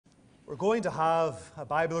We're going to have a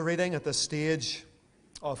Bible reading at this stage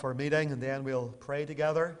of our meeting, and then we'll pray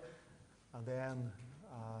together, and then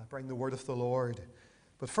bring the word of the Lord.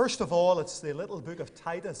 But first of all, it's the little book of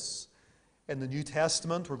Titus in the New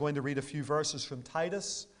Testament. We're going to read a few verses from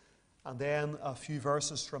Titus, and then a few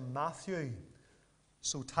verses from Matthew.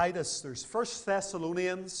 So Titus, there's 1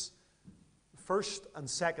 Thessalonians, 1st and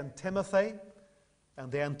 2nd Timothy,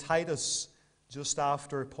 and then Titus just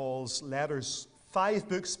after Paul's letters. 5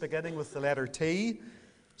 books beginning with the letter T.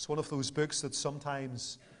 It's one of those books that's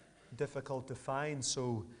sometimes difficult to find.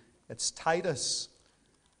 So it's Titus,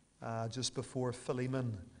 just before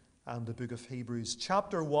Philemon and the book of Hebrews.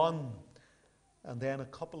 Chapter 1, and then a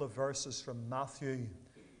couple of verses from Matthew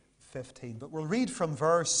 15. But we'll read from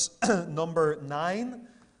verse number 9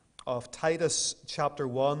 of Titus chapter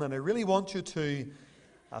 1. And I really want you to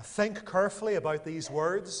think carefully about these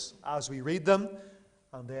words as we read them,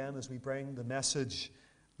 and then as we bring the message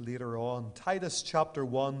later on. Titus chapter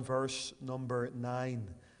 1, verse number 9.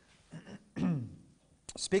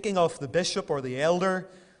 Speaking of the bishop or the elder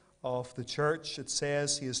of the church, it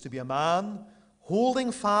says he is to be a man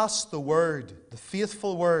holding fast the word, the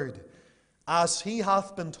faithful word, as he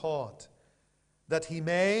hath been taught, that he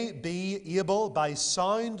may be able by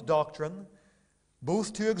sound doctrine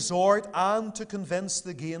both to exhort and to convince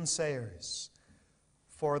the gainsayers.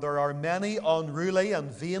 For there are many unruly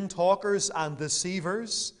and vain talkers and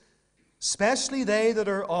deceivers, especially they that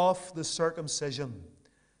are of the circumcision,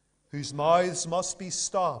 whose mouths must be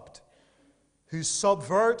stopped, who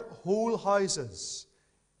subvert whole houses,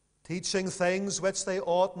 teaching things which they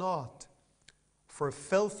ought not, for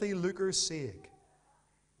filthy lucre's sake.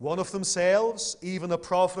 One of themselves, even a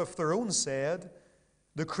prophet of their own, said,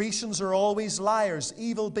 the Cretians are always liars,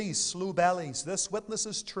 evil beasts, slow bellies. This witness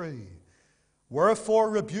is true. Wherefore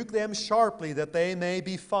rebuke them sharply, that they may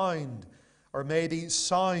be found, or may be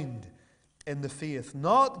sound in the faith,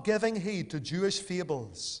 not giving heed to Jewish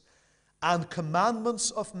fables and commandments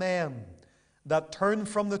of men that turn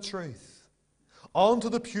from the truth. Unto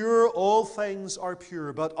the pure all things are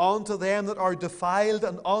pure, but unto them that are defiled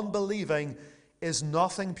and unbelieving is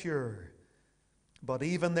nothing pure, but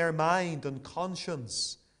even their mind and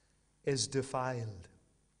conscience is defiled.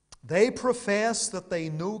 They profess that they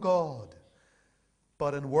know God,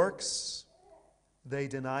 but in works they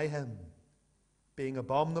deny him, being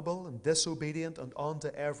abominable and disobedient, and unto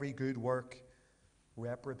every good work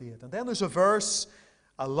reprobate. And then there's a verse,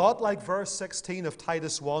 a lot like verse 16 of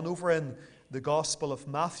Titus 1, over in the Gospel of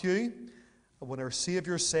Matthew, when our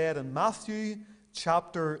Saviour said in Matthew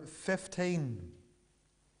chapter 15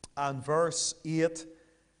 and verse 8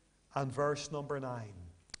 and verse number 9.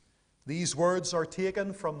 These words are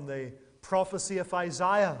taken from the prophecy of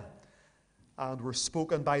Isaiah, and were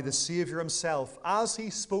spoken by the Saviour himself as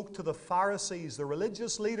he spoke to the Pharisees, the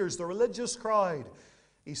religious leaders, the religious crowd.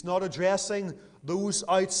 He's not addressing those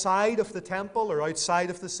outside of the temple or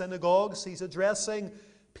outside of the synagogues. He's addressing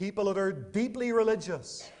people that are deeply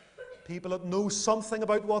religious, people that know something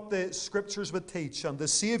about what the Scriptures would teach. And the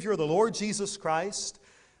Saviour, the Lord Jesus Christ,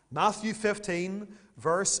 Matthew 15,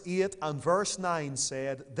 verse 8 and verse 9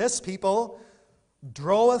 said, this people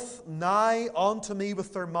draweth nigh unto me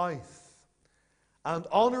with their mouth, and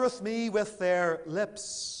honoureth me with their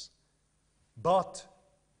lips, but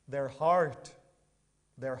their heart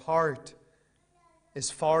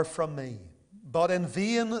is far from me. But in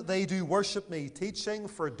vain they do worship me, teaching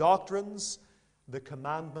for doctrines the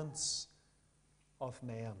commandments of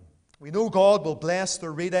men. We know God will bless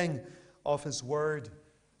the reading of his word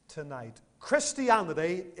tonight.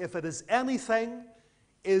 Christianity, if it is anything,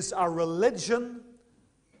 is a religion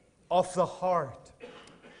of the heart.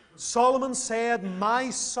 Solomon said,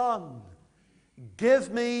 my son,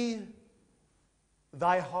 give me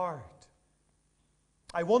thy heart.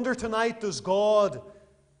 I wonder tonight, does God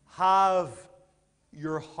have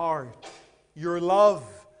your heart, your love,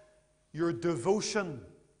 your devotion,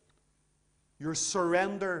 your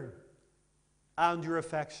surrender, and your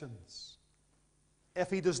affections?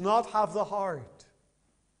 If he does not have the heart,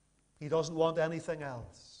 he doesn't want anything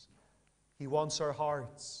else. He wants our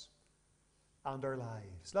hearts and our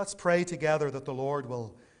lives. Let's pray together that the Lord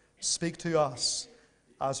will speak to us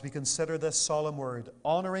as we consider this solemn word,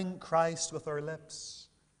 honoring Christ with our lips,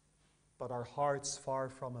 but our hearts far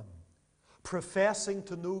from him, professing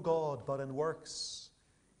to know God, but in works,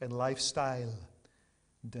 in lifestyle,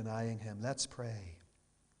 denying him. Let's pray.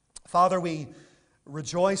 Father, we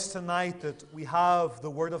rejoice tonight that we have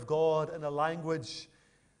the Word of God in a language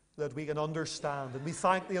that we can understand. And we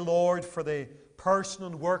thank thee, Lord, for the person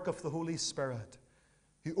and work of the Holy Spirit,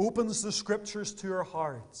 who opens the Scriptures to our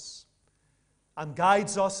hearts and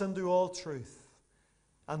guides us into all truth.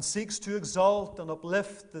 and seeks to exalt and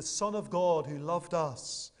uplift the Son of God who loved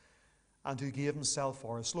us and who gave himself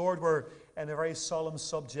for us. Lord, we're in a very solemn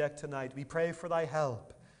subject tonight. We pray for thy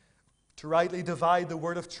help to rightly divide the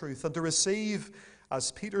word of truth and to receive,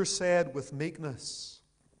 as Peter said, with meekness,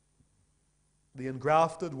 the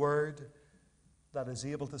engrafted word that is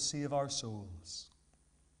able to save our souls.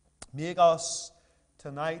 Make us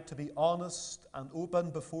tonight to be honest and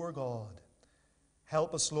open before God.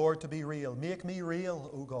 Help us, Lord, to be real. Make me real,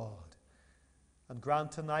 O God. And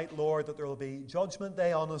grant tonight, Lord, that there will be Judgment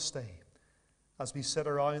Day honesty as we sit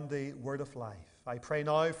around the word of life. I pray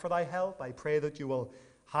now for thy help. I pray that you will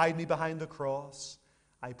hide me behind the cross.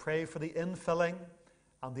 I pray for the infilling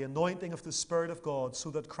and the anointing of the Spirit of God, so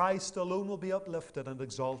that Christ alone will be uplifted and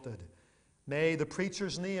exalted. May the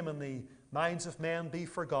preacher's name in the minds of men be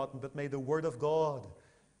forgotten, but may the word of God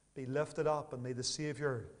be lifted up, and may the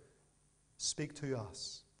Savior speak to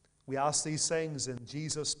us. We ask these things in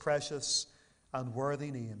Jesus' precious and worthy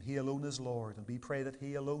name. He alone is Lord, and we pray that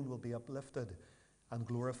he alone will be uplifted and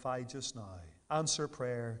glorified just now. Answer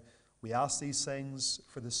prayer. We ask these things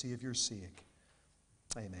for the Savior's sake.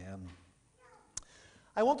 Amen.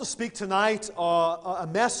 I want to speak tonight a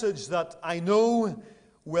message that I know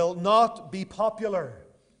will not be popular.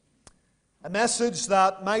 A message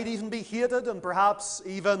that might even be hated and perhaps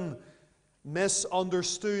even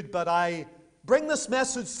misunderstood. But I bring this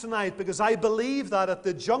message tonight because I believe that at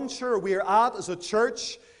the juncture we are at as a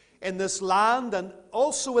church in this land and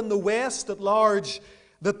also in the West at large,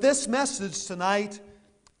 that this message tonight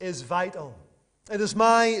is vital. It is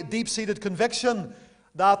my deep-seated conviction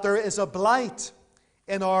that there is a blight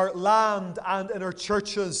in our land and in our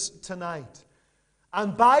churches tonight.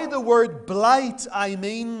 And by the word blight, I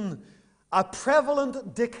mean a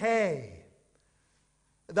prevalent decay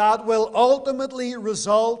that will ultimately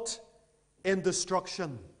result in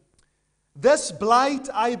destruction. This blight,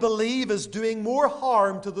 I believe, is doing more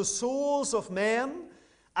harm to the souls of men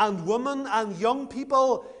and women and young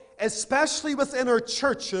people, especially within our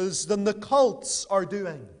churches, than the cults are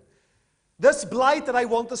doing. This blight that I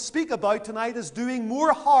want to speak about tonight is doing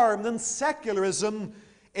more harm than secularism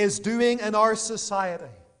is doing in our society.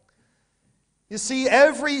 You see,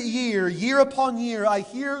 every year, year upon year, I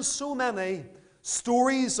hear so many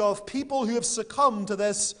stories of people who have succumbed to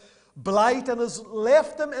this blight and has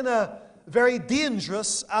left them in a very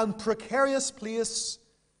dangerous and precarious place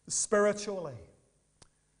spiritually.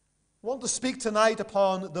 I want to speak tonight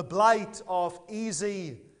upon the blight of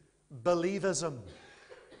easy believism.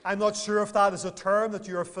 I'm not sure if that is a term that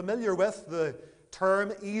you're familiar with, the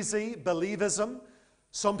term easy believism.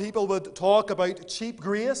 Some people would talk about cheap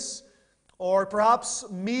grace or perhaps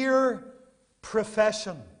mere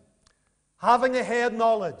profession, having a head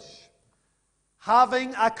knowledge,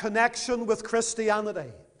 having a connection with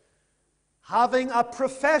Christianity, having a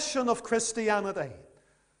profession of Christianity,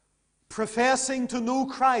 professing to know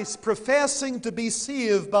Christ, professing to be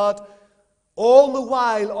saved, but all the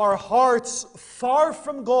while our hearts far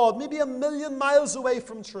from God, maybe 1,000,000 miles away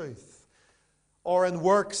from truth, or in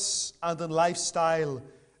works and in lifestyle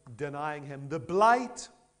denying Him. The blight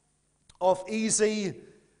of easy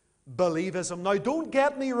believism. Now, don't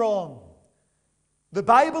get me wrong. The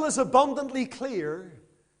Bible is abundantly clear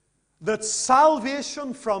that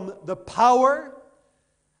salvation from the power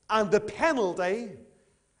and the penalty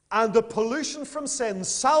and the pollution from sin,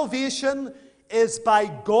 salvation is by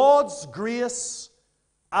God's grace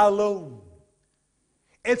alone.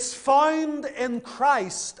 It's found in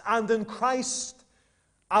Christ and in Christ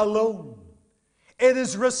alone. It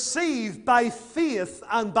is received by faith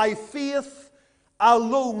and by faith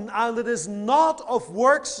alone, and it is not of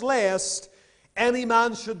works lest any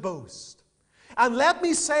man should boast. And let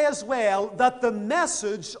me say as well that the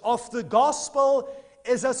message of the gospel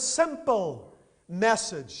is a simple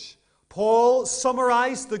message. Paul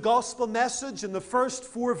summarized the gospel message in the first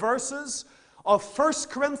 4 verses of 1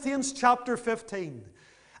 Corinthians chapter 15.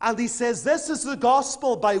 And he says, "This is the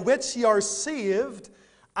gospel by which ye are saved,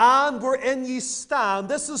 and wherein ye stand.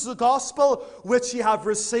 This is the gospel which ye have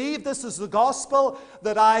received. This is the gospel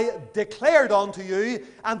that I declared unto you."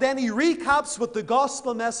 And then he recaps what the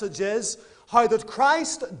gospel message is, how that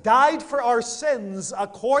Christ died for our sins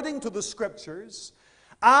according to the Scriptures,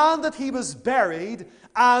 and that He was buried,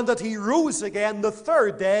 and that He rose again the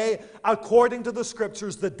 3rd day according to the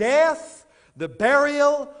Scriptures. The death, the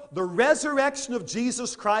burial, the resurrection of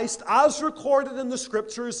Jesus Christ as recorded in the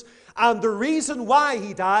Scriptures, and the reason why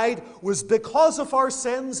He died was because of our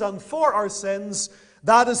sins and for our sins.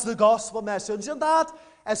 That is the gospel message, and that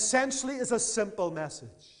essentially is a simple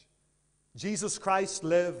message. Jesus Christ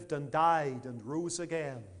lived and died and rose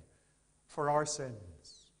again for our sins.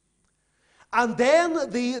 And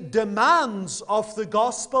then the demands of the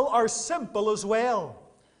gospel are simple as well,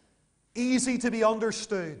 easy to be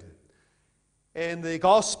understood. In the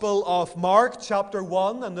Gospel of Mark, chapter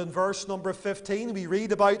 1, and in verse number 15, we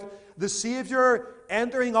read about the Savior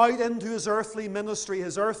entering out into his earthly ministry,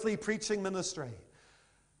 his earthly preaching ministry.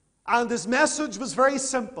 And his message was very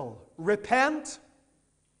simple: repent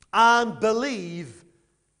and believe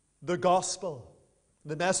the gospel.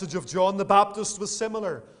 The message of John the Baptist was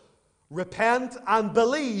similar: repent and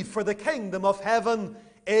believe, for the kingdom of heaven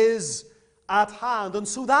is at hand. And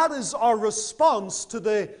so that is our response to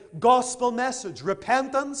the gospel message: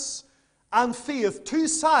 repentance and faith, two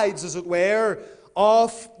sides, as it were,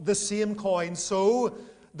 of the same coin. So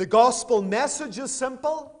the gospel message is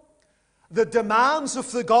simple, the demands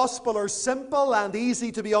of the gospel are simple and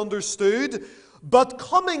easy to be understood, but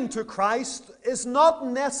coming to Christ is not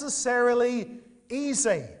necessarily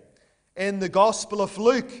easy. In the Gospel of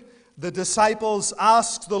Luke, the disciples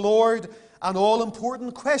asked the Lord an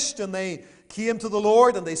all-important question. They came to the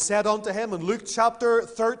Lord and they said unto him in Luke chapter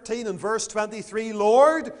 13 and verse 23,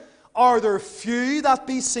 Lord, are there few that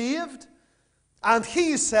be saved? And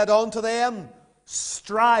he said unto them,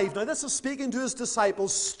 strive. Now this is speaking to his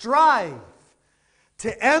disciples. Strive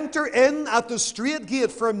to enter in at the strait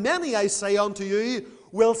gate, for many, I say unto you,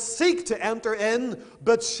 will seek to enter in,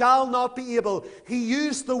 but shall not be able. He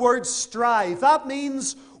used the word strive. That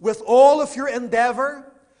means with all of your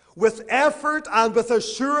endeavor, with effort and with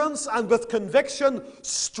assurance and with conviction,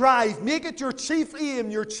 strive. Make it your chief aim,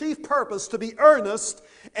 your chief purpose, to be earnest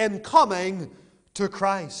in coming to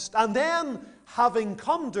Christ. And then, having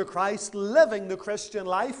come to Christ, living the Christian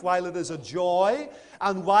life, while it is a joy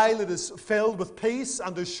and while it is filled with peace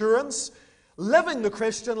and assurance, living the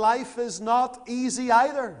Christian life is not easy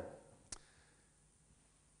either.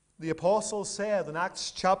 The apostle said in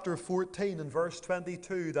Acts chapter 14 and verse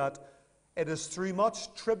 22 that it is through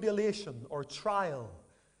much tribulation or trial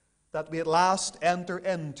that we at last enter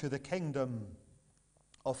into the kingdom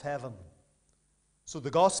of heaven. So the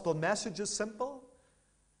gospel message is simple.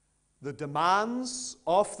 The demands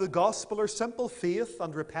of the gospel are simple: faith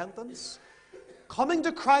and repentance. Coming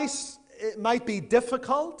to Christ, it might be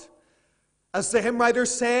difficult. As the hymn writer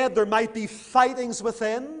said, there might be fightings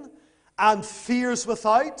within and fears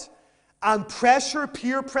without, and pressure,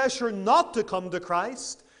 peer pressure not to come to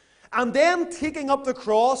Christ. And then taking up the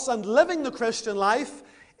cross and living the Christian life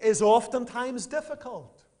is oftentimes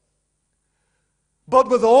difficult. But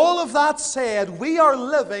with all of that said, we are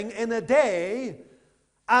living in a day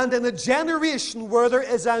and in a generation where there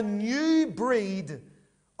is a new breed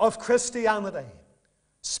of Christianity,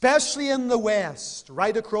 especially in the West,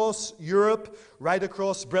 right across Europe, right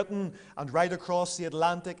across Britain, and right across the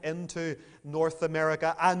Atlantic into North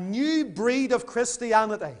America. A new breed of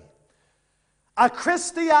Christianity. A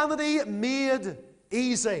Christianity made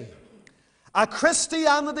easy. A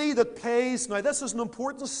Christianity that pays, now this is an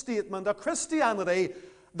important statement, a Christianity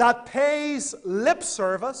that pays lip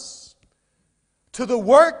service to the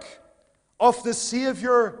work of the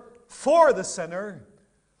Savior for the sinner,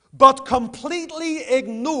 but completely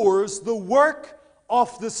ignores the work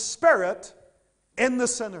of the Spirit in the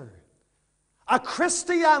sinner. A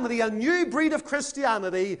Christianity, a new breed of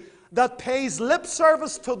Christianity that pays lip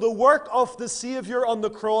service to the work of the Savior on the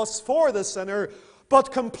cross for the sinner,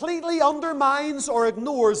 but completely undermines or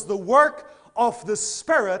ignores the work of the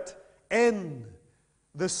Spirit in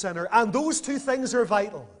the sinner. And those two things are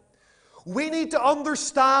vital. We need to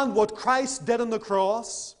understand what Christ did on the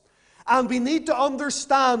cross, and we need to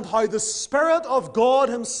understand how the Spirit of God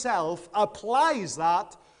Himself applies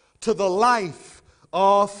that to the life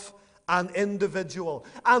of an individual.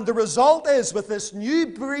 And the result is, with this new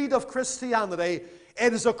breed of Christianity,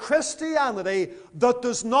 it is a Christianity that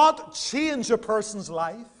does not change a person's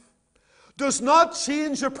life, does not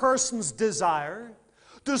change a person's desire,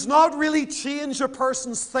 does not really change a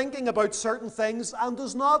person's thinking about certain things, and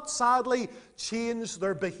does not, sadly, change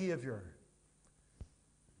their behavior.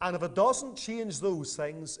 And if it doesn't change those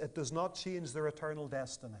things, it does not change their eternal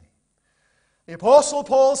destiny. The Apostle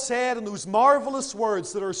Paul said in those marvelous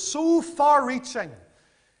words that are so far-reaching,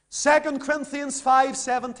 2 Corinthians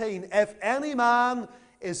 5:17, if any man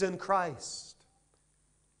is in Christ,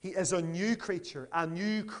 he is a new creature, a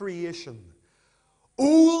new creation.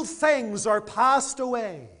 Old things are passed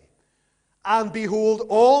away, and behold,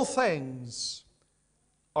 all things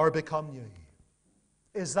are become new.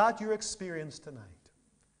 Is that your experience tonight?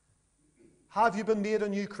 Have you been made a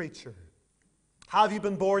new creature? Have you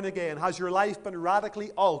been born again? Has your life been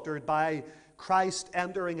radically altered by Christ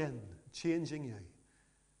entering in, changing you?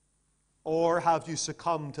 Or have you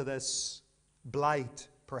succumbed to this blight,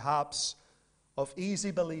 perhaps, of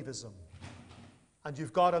easy believism, and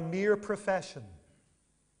you've got a mere profession,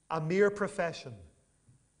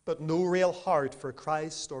 but no real heart for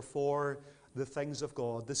Christ or for the things of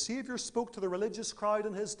God. The Savior spoke to the religious crowd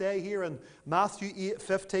in his day here in Matthew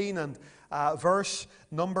 15 and verse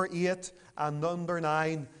number 8 and number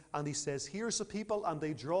 9. And he says, here's a people, and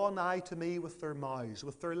they draw nigh to me with their mouths,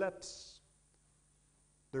 with their lips.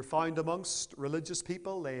 They're found amongst religious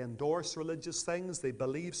people. They endorse religious things. They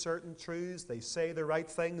believe certain truths. They say the right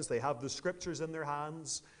things. They have the scriptures in their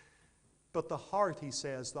hands. But the heart, he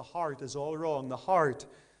says, the heart is all wrong. The heart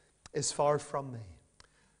is far from me.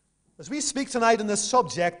 As we speak tonight on this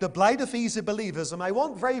subject, the blight of easy believism, I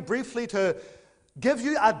want very briefly to give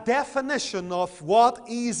you a definition of what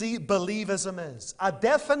easy believism is. A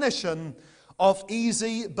definition of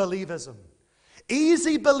easy believism.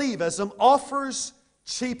 Easy believism offers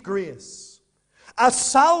cheap grace. A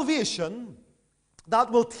salvation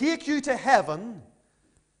that will take you to heaven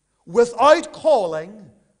without calling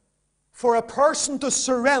for a person to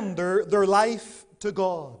surrender their life to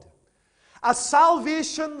God. A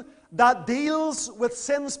salvation that deals with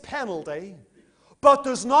sin's penalty, but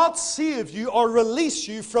does not save you or release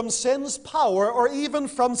you from sin's power or even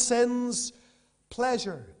from sin's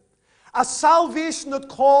pleasure. A salvation that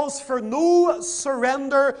calls for no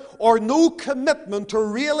surrender or no commitment to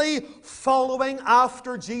really following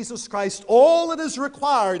after Jesus Christ. All that is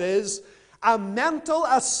required is a mental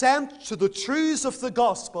assent to the truths of the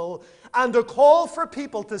gospel and a call for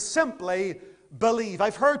people to simply believe.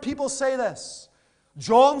 I've heard people say this.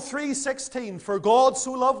 John 3:16, for God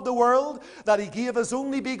so loved the world that he gave his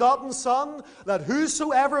only begotten Son, that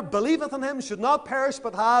whosoever believeth in him should not perish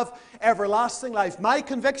but have everlasting life. My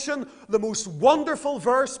conviction, the most wonderful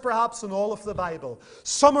verse perhaps in all of the Bible,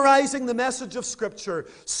 summarizing the message of Scripture,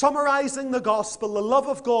 summarizing the gospel, the love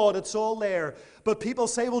of God, it's all there. But people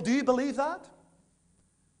say, well, do you believe that?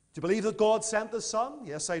 Do you believe that God sent His Son?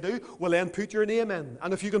 Yes, I do. Well, then put your name in.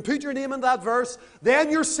 And if you can put your name in that verse,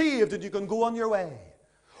 then you're saved and you can go on your way.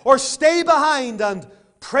 Or stay behind and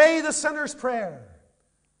pray the sinner's prayer.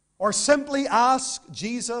 Or simply ask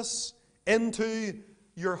Jesus into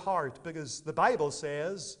your heart. Because the Bible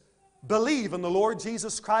says, believe in the Lord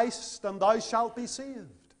Jesus Christ and thou shalt be saved.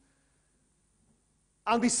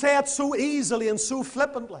 And we say it so easily and so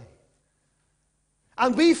flippantly.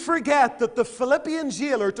 And we forget that the Philippian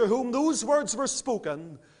jailer to whom those words were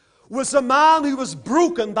spoken was a man who was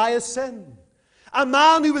broken by his sin. A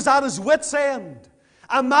man who was at his wit's end.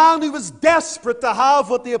 A man who was desperate to have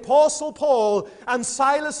what the Apostle Paul and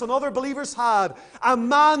Silas and other believers had. A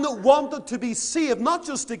man that wanted to be saved, not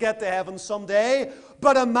just to get to heaven someday,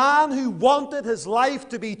 but a man who wanted his life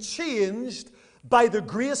to be changed by the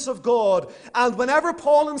grace of God. And whenever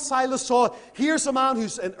Paul and Silas saw, here's a man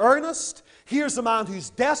who's in earnest, here's a man who's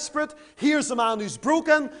desperate, here's a man who's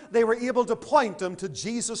broken, they were able to point him to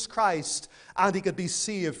Jesus Christ and he could be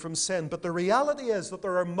saved from sin. But the reality is that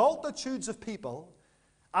there are multitudes of people,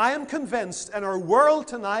 I am convinced, in our world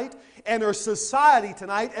tonight, in our society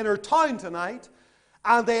tonight, in our town tonight,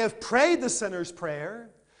 and they have prayed the sinner's prayer,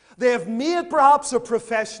 they have made perhaps a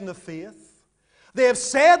profession of faith, they have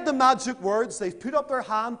said the magic words, they've put up their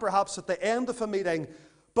hand perhaps at the end of a meeting,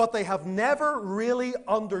 but they have never really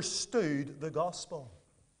understood the gospel.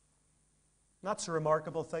 That's a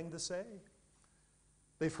remarkable thing to say.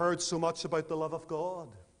 They've heard so much about the love of God,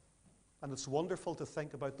 and it's wonderful to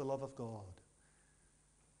think about the love of God.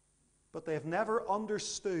 But they have never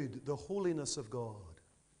understood the holiness of God,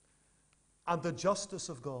 and the justice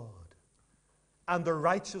of God, and the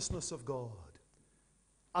righteousness of God,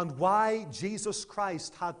 and why Jesus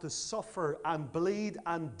Christ had to suffer and bleed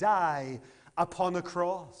and die upon a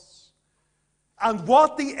cross, and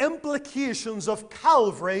what the implications of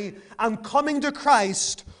Calvary and coming to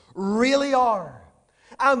Christ really are.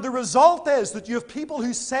 And the result is that you have people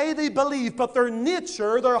who say they believe, but their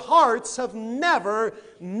nature, their hearts have never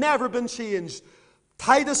been changed.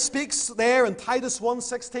 Titus speaks there in Titus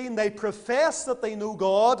 1:16, they profess that they know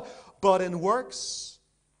God, but in works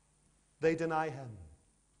they deny Him.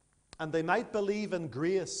 And they might believe in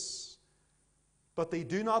grace, but they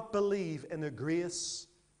do not believe in a grace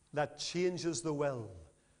that changes the will,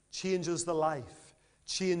 changes the life,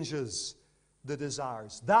 changes the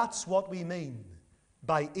desires. That's what we mean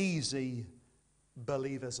by easy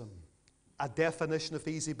believism. A definition of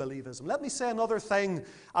easy believism. Let me say another thing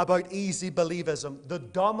about easy believism. The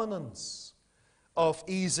dominance of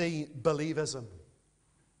easy believism.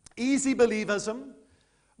 Easy believism,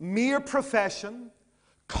 mere profession,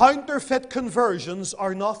 counterfeit conversions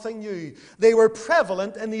are nothing new. They were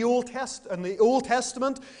prevalent in the Old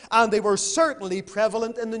Testament, and they were certainly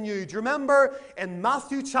prevalent in the New. Do you remember in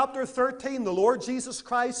Matthew chapter 13, the Lord Jesus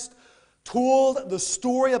Christ told the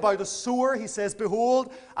story about a sower. He says,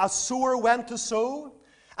 behold, a sower went to sow.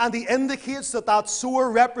 And he indicates that that sower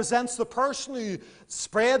represents the person who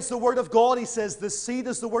spreads the word of God. He says the seed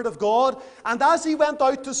is the word of God. And as he went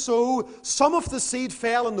out to sow, some of the seed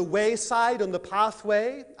fell on the wayside, on the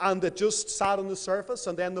pathway, and it just sat on the surface,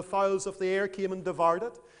 and then the fowls of the air came and devoured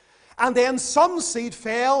it. And then some seed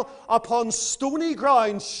fell upon stony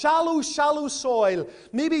ground, shallow soil,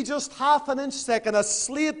 maybe just half an inch thick, and a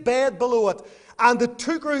slate bed below it. And it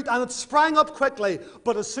took root and it sprang up quickly.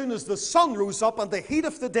 But as soon as the sun rose up and the heat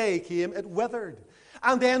of the day came, it withered.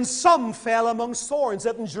 And then some fell amongst thorns.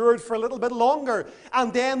 It endured for a little bit longer.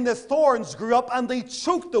 And then the thorns grew up and they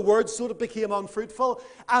choked the word so that it became unfruitful.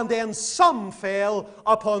 And then some fell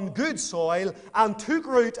upon good soil and took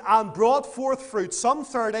root and brought forth fruit. Some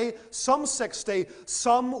 30, some 60,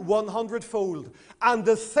 some 100-fold. And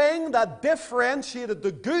the thing that differentiated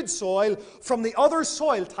the good soil from the other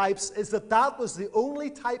soil types is that that was the only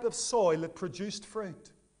type of soil that produced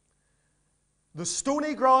fruit. The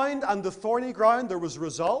stony ground and the thorny ground, there was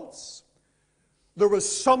results. There was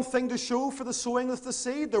something to show for the sowing of the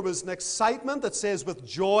seed. There was an excitement that says with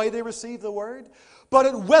joy they received the word. But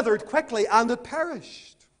it withered quickly and it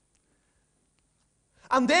perished.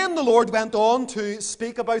 And then the Lord went on to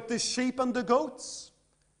speak about the sheep and the goats.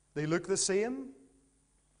 They look the same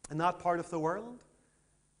in that part of the world.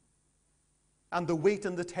 And the wheat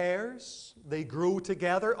and the tares, they grow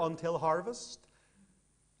together until harvest.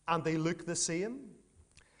 And they look the same.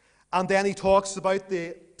 And then he talks about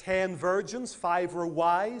the 10 virgins. 5 were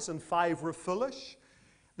wise and 5 were foolish.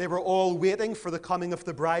 They were all waiting for the coming of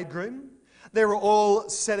the bridegroom. They were all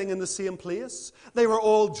sitting in the same place. They were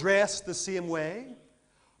all dressed the same way.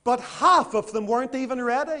 But half of them weren't even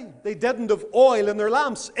ready. They didn't have oil in their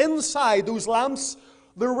lamps. Inside those lamps,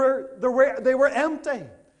 they were empty.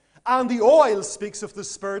 And the oil speaks of the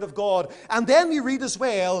Spirit of God. And then we read as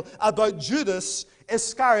well about Judas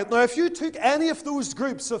Iscariot. Now, if you took any of those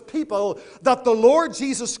groups of people that the Lord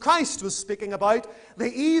Jesus Christ was speaking about,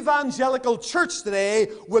 the evangelical church today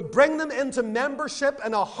would bring them into membership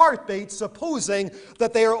in a heartbeat, supposing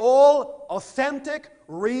that they are all authentic,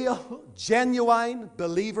 real, genuine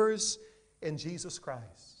believers in Jesus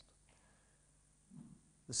Christ.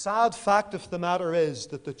 The sad fact of the matter is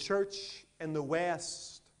that the church in the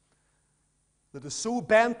West that is so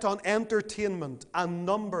bent on entertainment and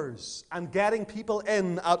numbers and getting people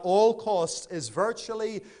in at all costs is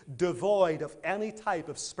virtually devoid of any type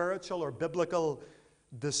of spiritual or biblical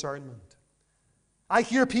discernment. I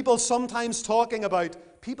hear people sometimes talking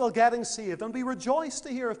about people getting saved, and we rejoice to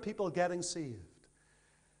hear of people getting saved.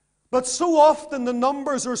 But so often the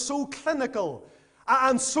numbers are so clinical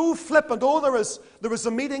and so flippant. Oh, there was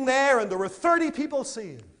a meeting there and there were 30 people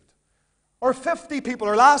saved. Or 50 people.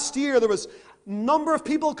 Or last year there was number of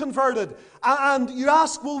people converted. And you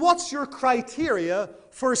ask, well, what's your criteria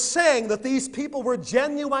for saying that these people were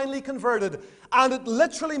genuinely converted? And it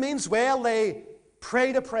literally means, well, they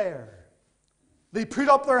prayed a prayer. They put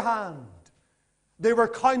up their hand. They were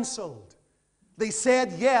counseled. They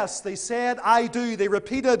said yes. They said I do. They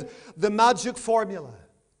repeated the magic formula.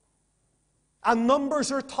 And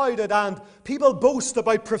numbers are touted, and people boast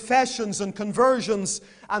about professions and conversions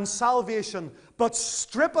and salvation. But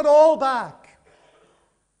strip it all back.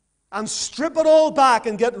 And strip it all back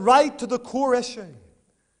and get right to the core issue.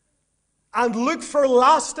 And look for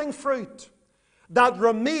lasting fruit that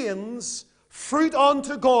remains fruit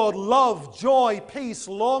unto God: love, joy, peace,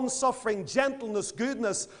 long-suffering, gentleness,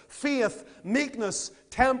 goodness, faith, meekness,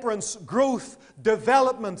 temperance, growth,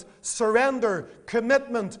 development, surrender,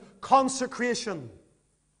 commitment, consecration.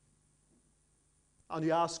 And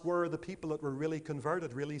you ask, where are the people that were really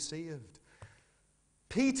converted, really saved?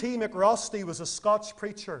 P.T. McRusty was a Scotch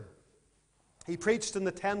preacher. He preached in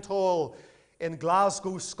the Tent Hall in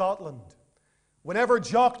Glasgow, Scotland. Whenever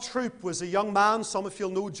Jock Troop was a young man, some of you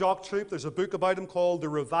will know Jock Troop, there's a book about him called The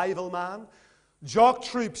Revival Man. Jock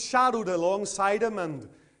Troop shadowed alongside him and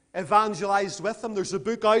evangelized with him. There's a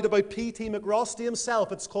book out about P.T. McRusty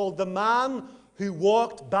himself. It's called The Man Who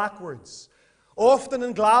Walked Backwards. Often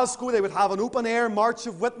in Glasgow, they would have an open-air march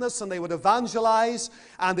of witness, and they would evangelize,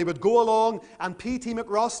 and they would go along, and P.T.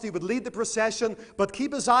 McRusty would lead the procession, but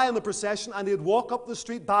keep his eye on the procession, and he'd walk up the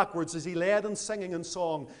street backwards as he led in singing and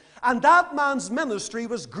song. And that man's ministry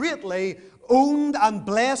was greatly owned and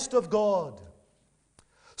blessed of God.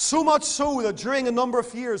 So much so that during a number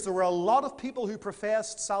of years, there were a lot of people who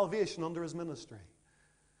professed salvation under his ministry.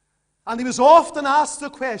 And he was often asked the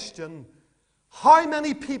question, how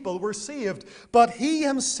many people were saved? But he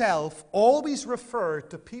himself always referred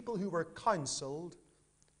to people who were counseled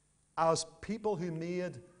as people who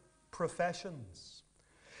made professions.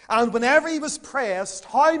 And whenever he was pressed,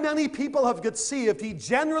 how many people have got saved, he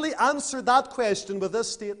generally answered that question with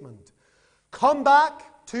this statement: come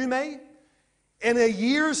back to me in a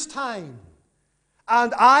year's time,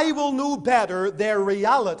 and I will know better their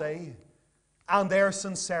reality and their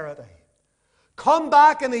sincerity. Come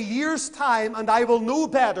back in a year's time, and I will know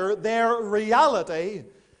better their reality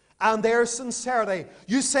and their sincerity.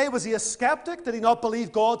 You say, was he a skeptic? Did he not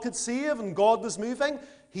believe God could save and God was moving?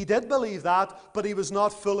 He did believe that, but he was not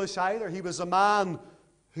foolish either. He was a man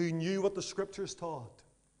who knew what the Scriptures taught.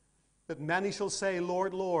 That many shall say,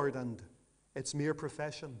 Lord, Lord, and it's mere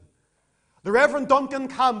profession. The Reverend Duncan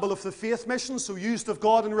Campbell of the Faith Mission, so used of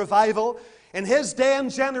God in revival, in his day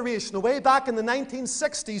and generation, way back in the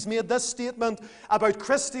 1960s, made this statement about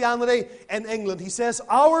Christianity in England. He says,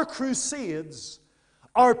 our crusades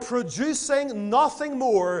are producing nothing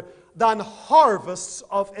more than harvests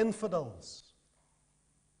of infidels.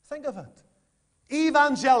 Think of it.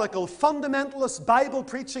 Evangelical, fundamentalist,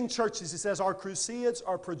 Bible-preaching churches, he says, our crusades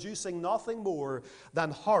are producing nothing more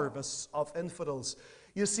than harvests of infidels.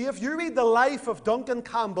 You see, if you read the life of Duncan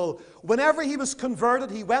Campbell, whenever he was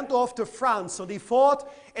converted, he went off to France and he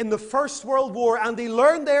fought in the First World War, and he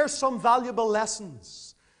learned there some valuable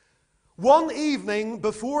lessons. One evening,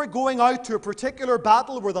 before going out to a particular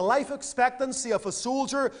battle where the life expectancy of a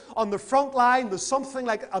soldier on the front line was something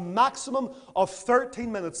like a maximum of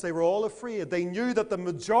 13 minutes, they were all afraid. They knew that the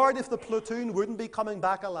majority of the platoon wouldn't be coming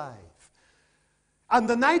back alive. And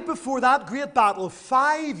the night before that great battle,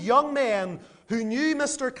 5 young men who knew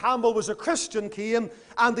Mr. Campbell was a Christian came,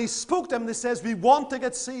 and they spoke to him. They says, we want to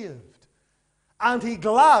get saved. And he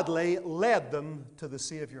gladly led them to the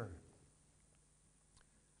Savior.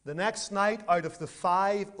 The next night, out of the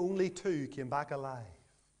 5, only 2 came back alive.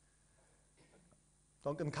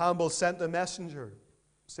 Duncan Campbell sent a messenger,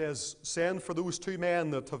 says, send for those 2 men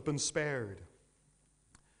that have been spared,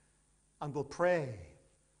 and we'll pray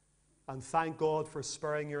and thank God for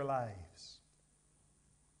sparing your lives.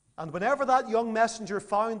 And whenever that young messenger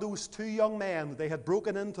found those 2 young men, they had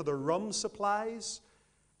broken into the rum supplies,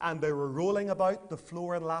 and they were rolling about the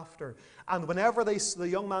floor in laughter. And whenever the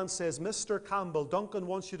young man says, Mr. Campbell, Duncan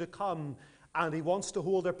wants you to come, and he wants to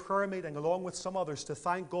hold a prayer meeting along with some others to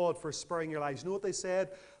thank God for sparing your lives. You know what they said?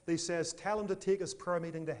 They says, tell him to take his prayer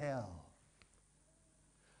meeting to hell.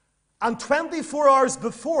 And 24 hours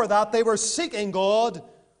before that, they were seeking God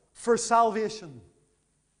for salvation.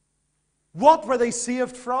 What were they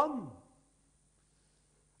saved from?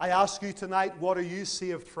 I ask you tonight, what are you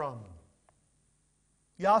saved from?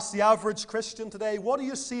 You ask the average Christian today, what are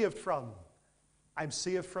you saved from? I'm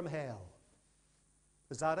saved from hell.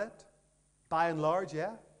 Is that it? By and large,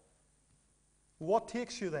 yeah. What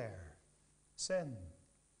takes you there? Sin.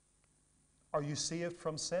 Are you saved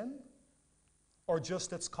from sin? Or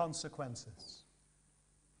just its consequences?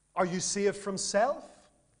 Are you saved from self?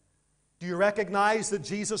 Do you recognize that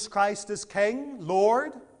Jesus Christ is King,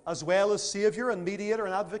 Lord, as well as Savior and Mediator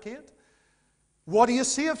and Advocate? What are you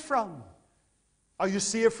saved from? Are you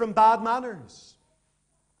saved from bad manners?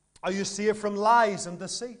 Are you saved from lies and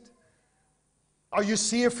deceit? Are you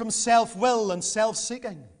saved from self-will and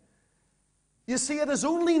self-seeking? You see, it is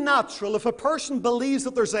only natural if a person believes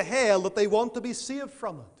that there's a hell that they want to be saved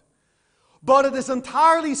from it. But it is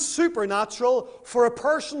entirely supernatural for a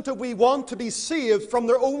person to want to be saved from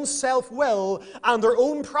their own self-will and their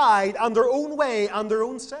own pride and their own way and their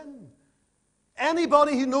own sin.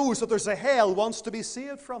 Anybody who knows that there's a hell wants to be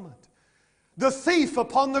saved from it. The thief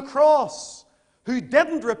upon the cross who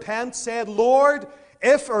didn't repent said, Lord,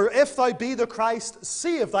 if thou be the Christ,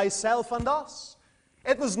 save thyself and us.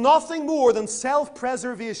 It was nothing more than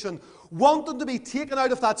self-preservation, wanting to be taken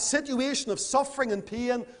out of that situation of suffering and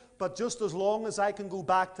pain. But just as long as I can go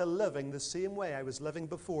back to living the same way I was living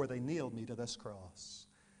before they nailed me to this cross.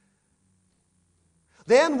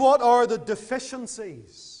 Then what are the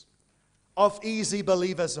deficiencies of easy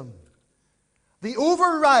believism? The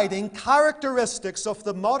overriding characteristics of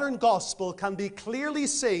the modern gospel can be clearly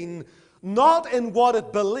seen not in what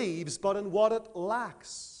it believes, but in what it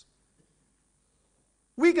lacks.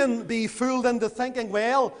 We can be fooled into thinking,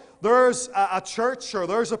 well, there's a church, or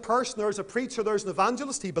there's a person, there's a preacher, there's an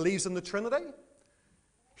evangelist. He believes in the Trinity.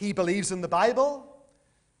 He believes in the Bible.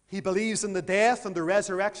 He believes in the death and the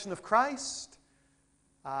resurrection of Christ.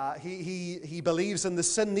 He believes in the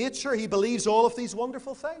sin nature. He believes all of these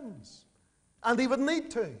wonderful things. And he would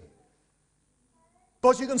need to.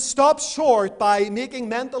 But you can stop short by making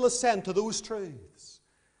mental assent to those truths.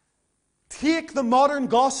 Take the modern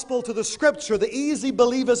gospel to the Scripture, the easy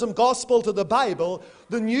believism gospel to the Bible,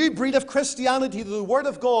 the new breed of Christianity to the Word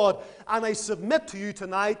of God, and I submit to you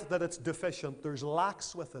tonight that it's deficient. There's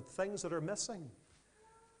lacks with it, things that are missing.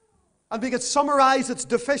 And we could summarize its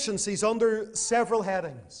deficiencies under several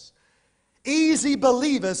headings. Easy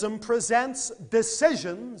believism presents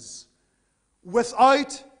decisions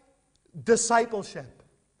without discipleship.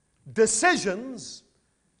 Decisions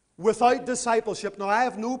without discipleship. Now, I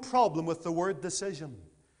have no problem with the word decision.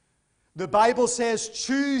 The Bible says,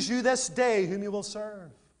 choose you this day whom you will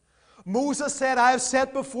serve. Moses said, I have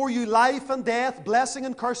set before you life and death, blessing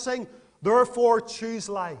and cursing, therefore choose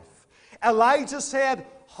life. Elijah said,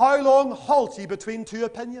 how long halt ye between two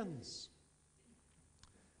opinions?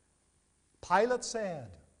 Pilate said,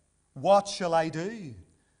 what shall I do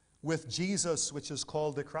with Jesus which is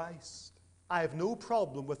called the Christ? I have no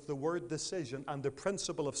problem with the word decision and the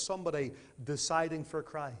principle of somebody deciding for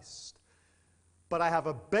Christ. But I have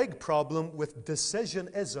a big problem with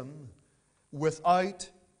decisionism without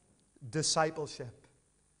discipleship.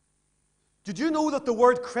 Did you know that the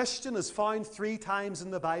word Christian is found 3 times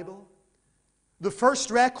in the Bible? The first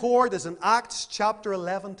record is in Acts chapter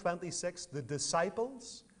 11:26. The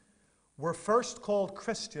disciples were first called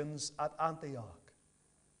Christians at Antioch.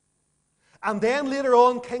 And then later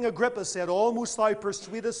on, King Agrippa said, almost thou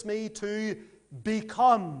persuadest me to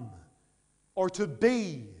become or to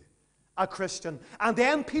be a Christian. And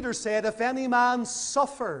then Peter said, if any man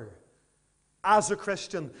suffer as a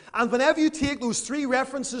Christian. And whenever you take those 3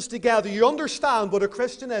 references together, you understand what a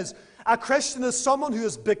Christian is. A Christian is someone who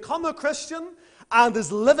has become a Christian and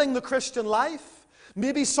is living the Christian life.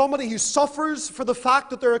 Maybe somebody who suffers for the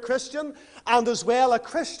fact that they're a Christian. And as well, a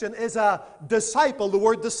Christian is a disciple. The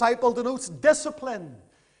word disciple denotes discipline.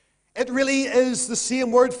 It really is the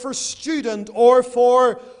same word for student or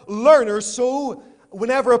for learner. So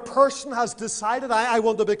whenever a person has decided, I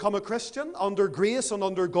want to become a Christian under grace and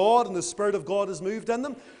under God, and the Spirit of God has moved in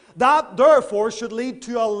them, that therefore should lead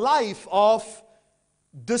to a life of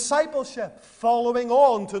discipleship, following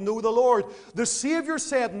on to know the Lord. The Savior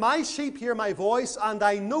said, my sheep hear my voice, and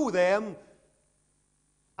I know them,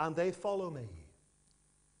 and they follow me.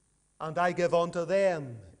 And I give unto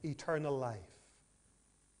them eternal life,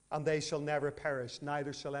 and they shall never perish,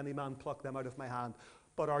 neither shall any man pluck them out of my hand.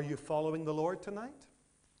 But are you following the Lord tonight?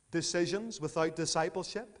 Decisions without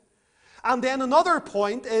discipleship. And then another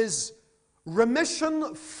point is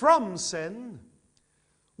remission from sin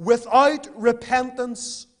without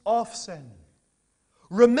repentance of sin.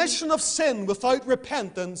 Remission of sin without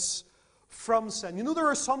repentance from sin. You know, there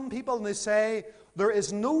are some people, and they say there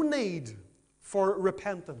is no need for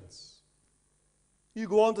repentance. You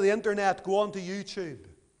go onto the internet, go onto YouTube,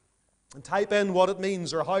 and type in what it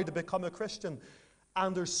means or how to become a Christian.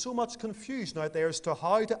 And there's so much confusion out there as to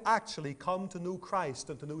how to actually come to know Christ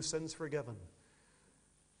and to know sins forgiven.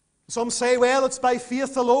 Some say, well, it's by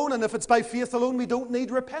faith alone, and if it's by faith alone, we don't need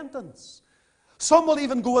repentance. Some will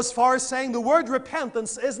even go as far as saying the word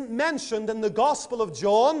repentance isn't mentioned in the Gospel of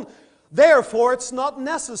John, therefore it's not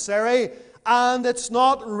necessary and it's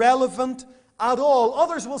not relevant at all.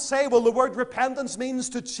 Others will say, well, the word repentance means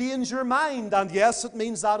to change your mind, and yes, it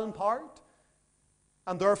means that in part,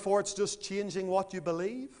 and therefore it's just changing what you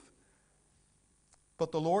believe.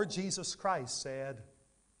 But the Lord Jesus Christ said,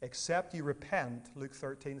 except ye repent, Luke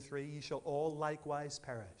 13:3, ye shall all likewise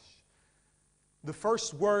perish. The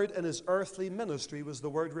first word in his earthly ministry was the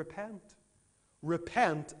word repent.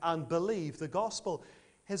 Repent and believe the gospel.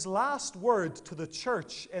 His last word to the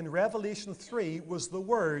church in Revelation 3 was the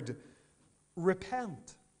word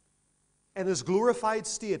repent. In his glorified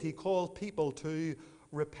state, he called people to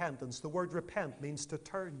repentance. The word repent means to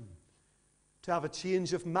turn, to have a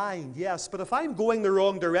change of mind, yes. But if I'm going the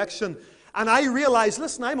wrong direction and I realize,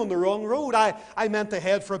 listen, I'm on the wrong road. I meant to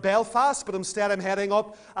head for Belfast, but instead I'm heading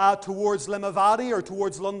up towards Limavady or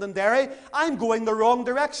towards Londonderry. I'm going the wrong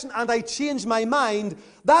direction, and I change my mind.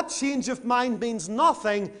 That change of mind means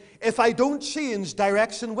nothing if I don't change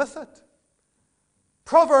direction with it.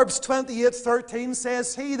 Proverbs 28:13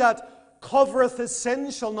 says, he that covereth his sin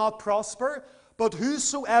shall not prosper, but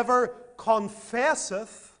whosoever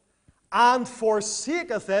confesseth and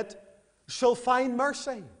forsaketh it shall find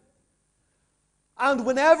mercy. And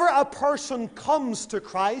whenever a person comes to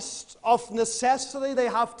Christ, of necessity they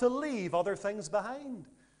have to leave other things behind.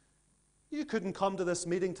 You couldn't come to this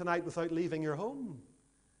meeting tonight without leaving your home.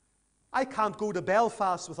 I can't go to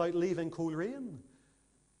Belfast without leaving Coleraine.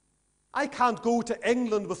 I can't go to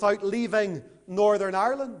England without leaving Northern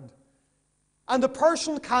Ireland. And a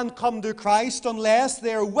person can't come to Christ unless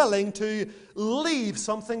they're willing to leave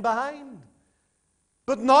something behind.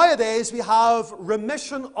 But nowadays we have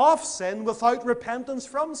remission of sin without repentance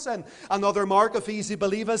from sin. Another mark of easy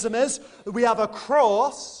believism is we have a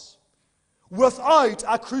cross without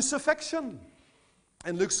a crucifixion.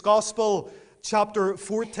 In Luke's Gospel, chapter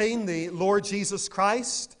 14, the Lord Jesus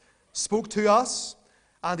Christ spoke to us,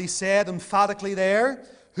 and he said emphatically there,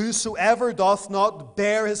 whosoever doth not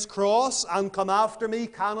bear his cross and come after me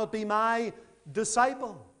cannot be my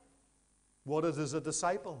disciple. What is a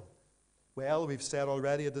disciple? Well, we've said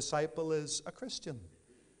already a disciple is a Christian.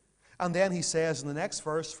 And then he says in the next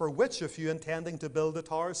verse, for which of you intending to build a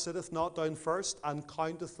tower sitteth not down first and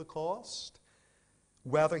counteth the cost,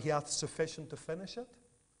 whether he hath sufficient to finish it?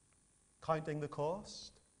 Counting the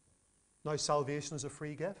cost. Now salvation is a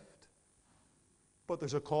free gift, but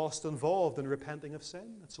there's a cost involved in repenting of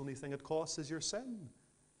sin. It's the only thing it costs is your sin.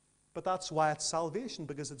 But that's why it's salvation,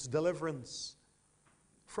 because it's deliverance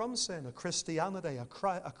from sin, a Christianity, a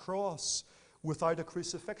cross without a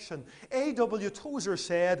crucifixion. A.W. Tozer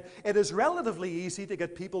said, it is relatively easy to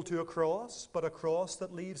get people to a cross, but a cross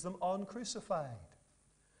that leaves them uncrucified.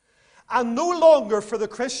 And no longer for the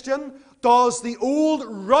Christian does the old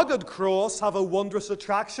rugged cross have a wondrous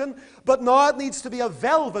attraction, but now it needs to be a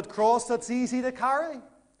velvet cross that's easy to carry.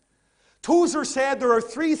 Tozer said there are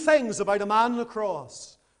three things about a man on a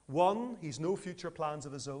cross. One, he's no future plans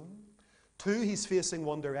of his own. Two, he's facing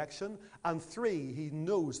one direction. And three, he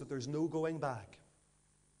knows that there's no going back.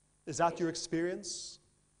 Is that your experience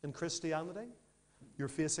in Christianity? You're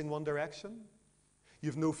facing one direction.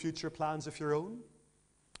 You've no future plans of your own.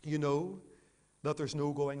 You know that there's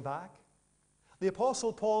no going back. The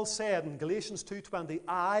Apostle Paul said in Galatians 2:20,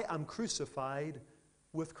 I am crucified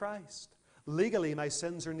with Christ. Legally, my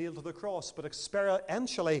sins are nailed to the cross, but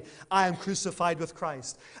experientially, I am crucified with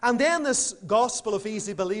Christ. And then this gospel of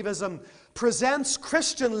easy believism presents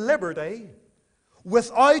Christian liberty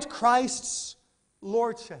without Christ's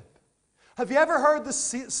lordship. Have you ever heard the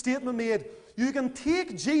statement made, you can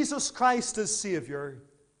take Jesus Christ as Savior,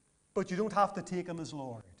 but you don't have to take Him as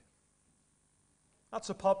Lord? That's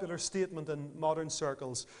a popular statement in modern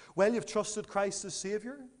circles. Well, you've trusted Christ as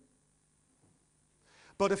Savior,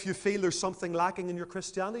 but if you feel there's something lacking in your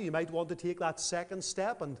Christianity, you might want to take that second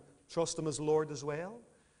step and trust Him as Lord as well.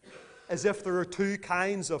 As if there are two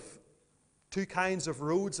kinds of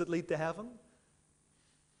roads that lead to heaven.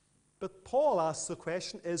 But Paul asks the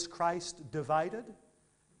question, is Christ divided?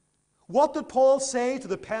 What did Paul say to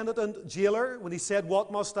the penitent jailer when he said,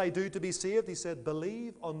 what must I do to be saved? He said,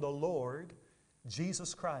 believe on the Lord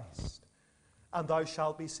Jesus Christ, and thou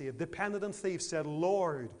shalt be saved. The penitent thief said,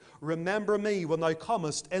 Lord, remember me when thou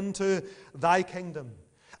comest into thy kingdom.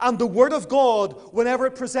 And the Word of God, whenever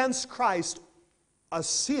it presents Christ as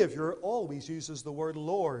Savior, always uses the word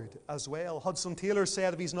Lord as well. Hudson Taylor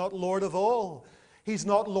said, if He's not Lord of all, He's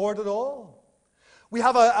not Lord at all. We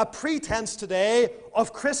have a pretense today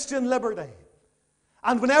of Christian liberty.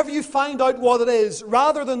 And whenever you find out what it is,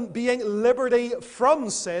 rather than being liberty from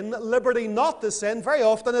sin, liberty not to sin, very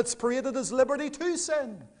often it's paraded as liberty to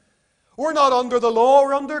sin. We're not under the law,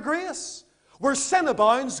 we're under grace. Where sin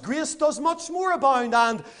abounds, grace does much more abound,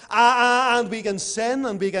 and we can sin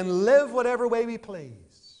and we can live whatever way we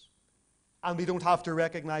please. And we don't have to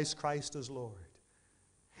recognize Christ as Lord.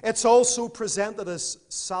 It's also presented as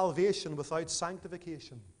salvation without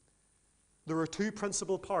sanctification. There are two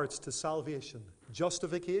principal parts to salvation.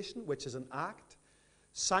 Justification, which is an act.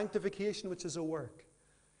 Sanctification, which is a work.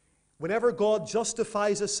 Whenever God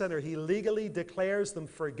justifies a sinner, He legally declares them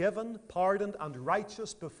forgiven, pardoned, and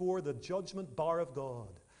righteous before the judgment bar of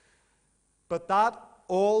God. But that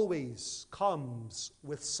always comes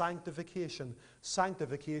with sanctification.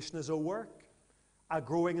 Sanctification is a work, a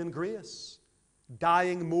growing in grace.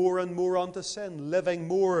 Dying more and more unto sin, living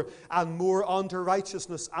more and more unto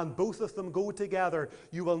righteousness, and both of them go together.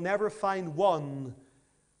 You will never find one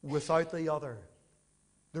without the other.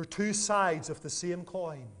 They're two sides of the same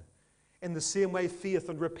coin. In the same way, faith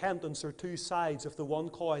and repentance are two sides of the one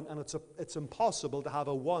coin, and it's impossible to have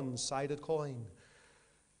a one-sided coin.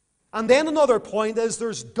 And then another point is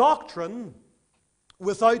there's doctrine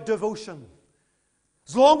without devotion.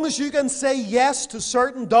 As long as you can say yes to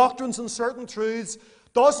certain doctrines and certain truths,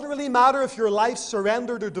 doesn't really matter if your life's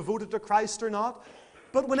surrendered or devoted to Christ or not.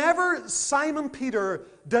 But whenever Simon Peter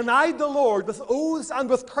denied the Lord with oaths and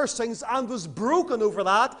with cursings and was broken over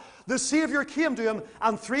that, the Savior came to him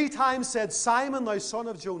and 3 times said, Simon, thou son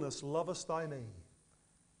of Jonas, lovest thou me?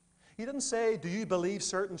 He didn't say, do you believe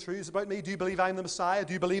certain truths about me? Do you believe I'm the Messiah?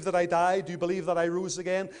 Do you believe that I died? Do you believe that I rose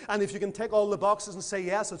again? And if you can tick all the boxes and say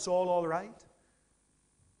yes, it's all right.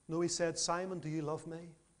 No, he said, Simon, do you love me?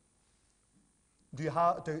 Do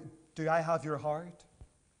I have your heart?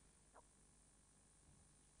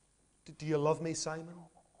 Do you love me, Simon?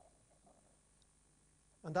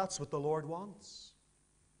 And that's what the Lord wants.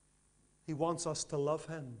 He wants us to love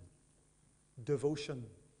Him. Devotion.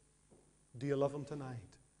 Do you love Him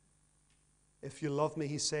tonight? If you love me,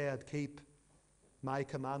 He said, keep my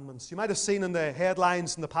commandments. You might have seen in the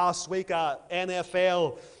headlines in the past week a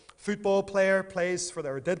NFL football player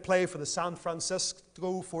did play for the San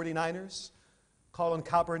Francisco 49ers, Colin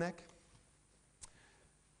Kaepernick.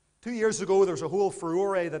 2 years ago, there was a whole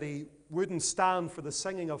furore that he wouldn't stand for the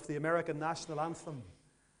singing of the American national anthem.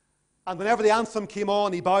 And whenever the anthem came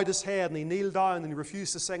on, he bowed his head and he kneeled down and he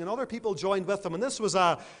refused to sing. And other people joined with him. And this was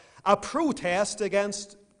a protest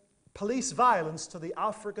against police violence to the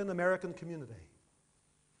African American community.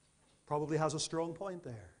 Probably has a strong point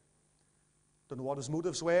there. Don't know what his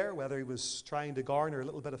motives were, whether he was trying to garner a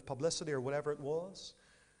little bit of publicity or whatever it was.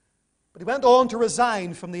 But he went on to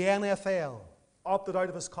resign from the NFL, opted out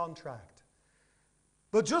of his contract.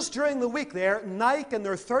 But just during the week there, Nike, in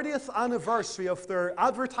their 30th anniversary of their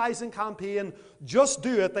advertising campaign, Just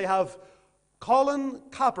Do It, they have Colin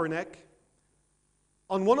Kaepernick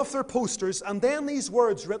on one of their posters, and then these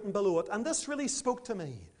words written below it, and this really spoke to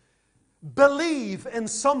me. Believe in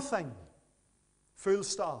something, full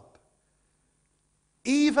stop.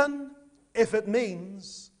 Even if it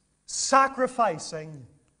means sacrificing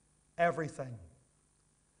everything.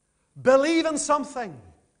 Believe in something,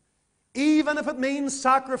 even if it means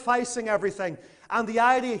sacrificing everything. And the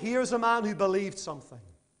idea here is a man who believed something.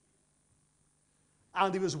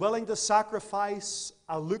 And he was willing to sacrifice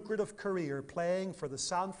a lucrative career playing for the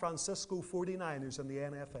San Francisco 49ers in the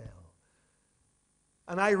NFL.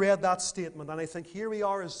 And I read that statement and I think, here we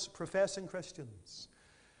are as professing Christians.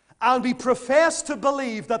 And we profess to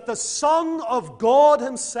believe that the Son of God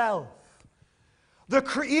Himself, the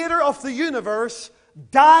Creator of the universe,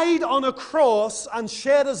 died on a cross and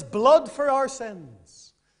shed His blood for our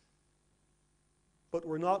sins. But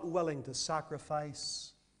we're not willing to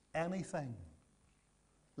sacrifice anything,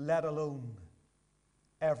 let alone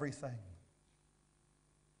everything.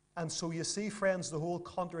 And so you see, friends, the whole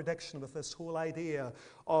contradiction with this whole idea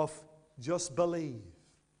of just believe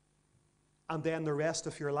and then the rest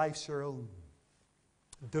of your life's your own.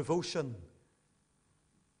 Devotion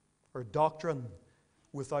or doctrine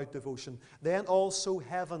without devotion. Then also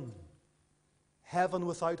heaven. Heaven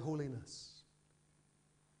without holiness.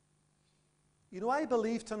 You know, I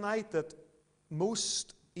believe tonight that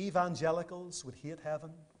most evangelicals would hate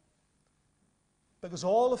heaven because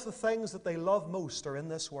all of the things that they love most are in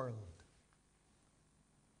this world.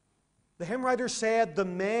 The hymn writer said, the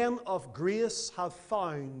men of grace have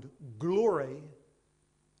found glory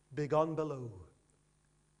begun below.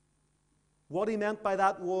 What he meant by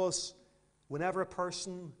that was, whenever a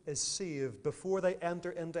person is saved, before they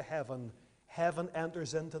enter into heaven, heaven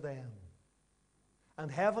enters into them.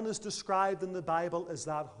 And heaven is described in the Bible as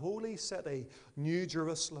that holy city, New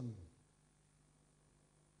Jerusalem.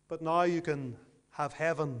 But now you can have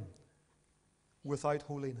heaven without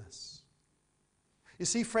holiness. You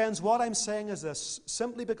see, friends, what I'm saying is this.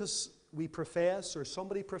 Simply because we profess, or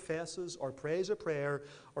somebody professes, or prays a prayer,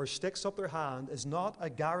 or sticks up their hand, is not a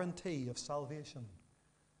guarantee of salvation.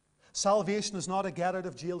 Salvation is not a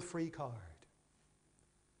get-out-of-jail-free card.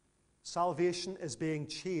 Salvation is being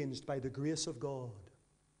changed by the grace of God.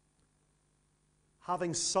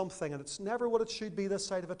 Having something, and it's never what it should be this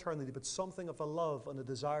side of eternity, but something of a love and a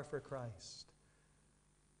desire for Christ.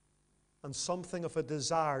 And something of a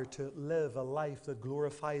desire to live a life that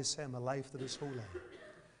glorifies Him, a life that is holy.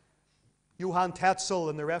 Johann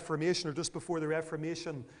Tetzel in the Reformation, or just before the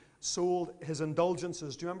Reformation, sold his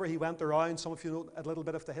indulgences. Do you remember he went around, some of you know a little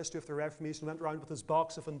bit of the history of the Reformation, went around with his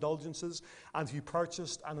box of indulgences, and if you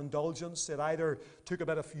purchased an indulgence, it either took a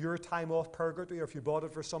bit of your time off purgatory, or if you bought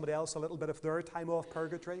it for somebody else, a little bit of their time off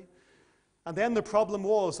purgatory. And then the problem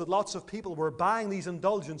was that lots of people were buying these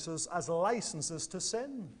indulgences as licenses to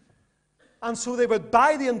sin. And so they would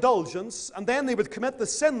buy the indulgence, and then they would commit the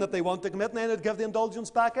sin that they want to commit, and then they'd give the indulgence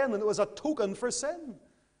back in, and it was a token for sin.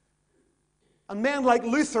 And men like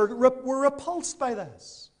Luther were repulsed by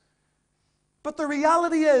this. But the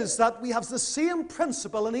reality is that we have the same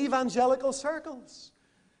principle in evangelical circles.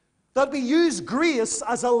 That we use grace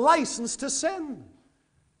as a license to sin,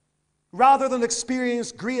 rather than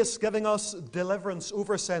experience grace giving us deliverance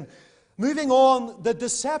over sin. Moving on, the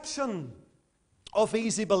deception of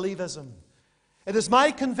easy believism. It is my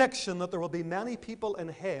conviction that there will be many people in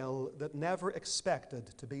hell that never expected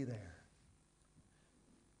to be there.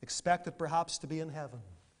 Expected perhaps to be in heaven.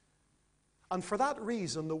 And for that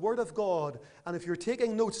reason, the Word of God, and if you're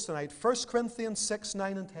taking notes tonight, 1 Corinthians 6,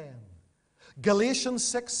 9 and 10, Galatians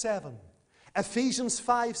 6, 7, Ephesians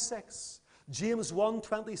 5, 6, James 1,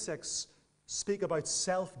 26, speak about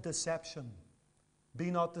self-deception. Be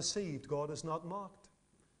not deceived, God is not mocked.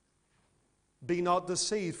 Be not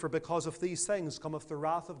deceived, for because of these things cometh the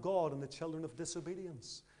wrath of God on the children of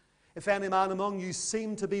disobedience. If any man among you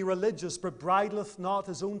seem to be religious, but bridleth not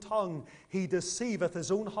his own tongue, he deceiveth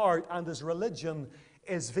his own heart, and his religion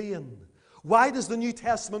is vain. Why does the New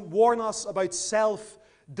Testament warn us about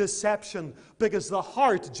self-deception? Because the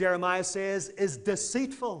heart, Jeremiah says, is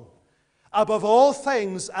deceitful above all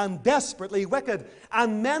things and desperately wicked.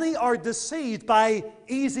 And many are deceived by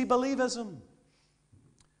easy believism.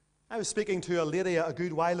 I was speaking to a lady a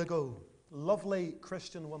good while ago, lovely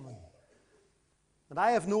Christian woman. And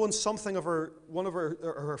I have known something of one of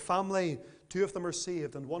her family. Two of them are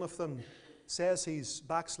saved, and one of them says he's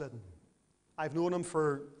backslidden. I've known him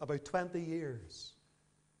for about 20 years.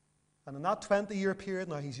 And in that 20-year period,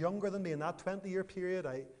 now he's younger than me, in that 20-year period,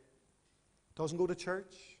 he doesn't go to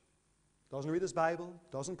church, doesn't read his Bible,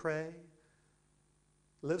 doesn't pray,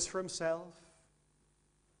 lives for himself,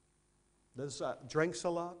 drinks a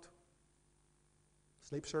lot,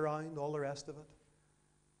 sleeps around, all the rest of it.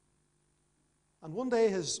 And one day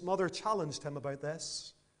his mother challenged him about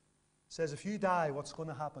this. Says, if you die, what's going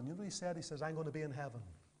to happen? You know what he said? He says, I'm going to be in heaven.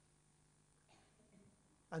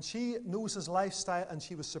 And she knows his lifestyle, and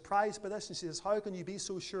she was surprised by this. And she says, how can you be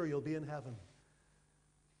so sure you'll be in heaven?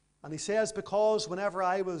 And he says, because whenever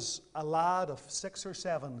I was a lad of 6 or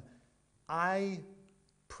 7, I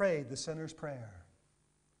prayed the sinner's prayer.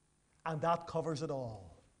 And that covers it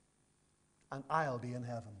all. And I'll be in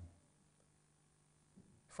heaven.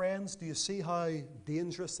 Friends, do you see how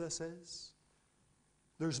dangerous this is?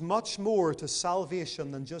 There's much more to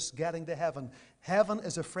salvation than just getting to heaven. Heaven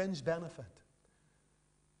is a fringe benefit.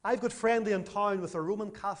 I've got friendly in town with a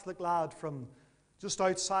Roman Catholic lad from just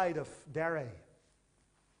outside of Derry.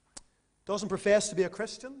 Doesn't profess to be a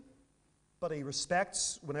Christian, but he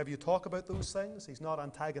respects whenever you talk about those things. He's not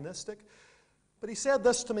antagonistic. But he said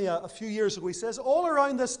this to me a few years ago. He says, all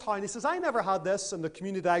around this town, he says, I never had this in the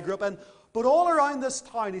community I grew up in, but all around this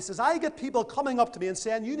town, he says, I get people coming up to me and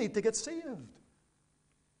saying, you need to get saved.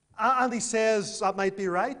 And he says, that might be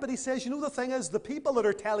right, but he says, you know, the thing is, the people that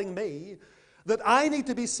are telling me that I need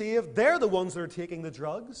to be saved, they're the ones that are taking the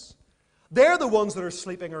drugs. They're the ones that are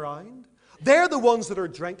sleeping around. They're the ones that are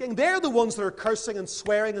drinking. They're the ones that are cursing and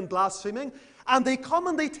swearing and blaspheming. And they come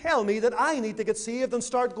and they tell me that I need to get saved and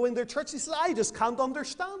start going to their church. He says, I just can't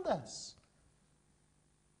understand this.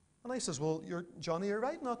 And I says, well, Johnny, you're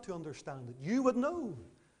right not to understand it. You would know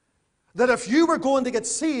that if you were going to get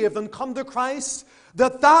saved and come to Christ,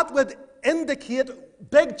 that would indicate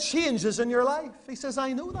big changes in your life. He says,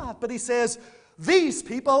 I know that. But he says, these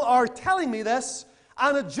people are telling me this,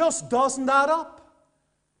 and it just doesn't add up.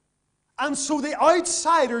 And so the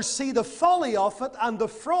outsiders see the folly of it and the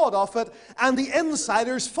fraud of it, and the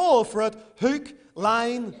insiders fall for it, hook,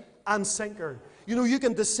 line, and sinker. You know, you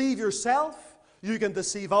can deceive yourself, you can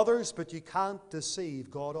deceive others, but you can't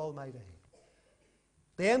deceive God Almighty.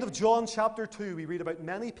 The end of John chapter 2, we read about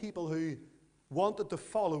many people who wanted to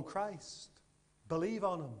follow Christ, believe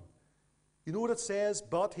on Him. You know what it says?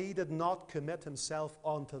 But He did not commit Himself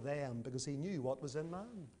unto them, because He knew what was in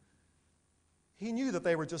man. He knew that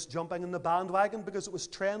they were just jumping in the bandwagon because it was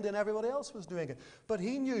trendy and everybody else was doing it. But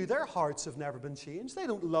He knew their hearts have never been changed. They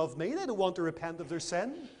don't love me. They don't want to repent of their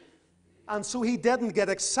sin. And so He didn't get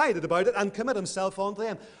excited about it and commit Himself unto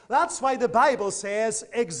them. That's why the Bible says,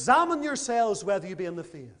 examine yourselves whether you be in the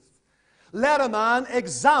faith. Let a man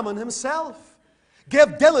examine himself.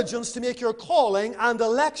 Give diligence to make your calling and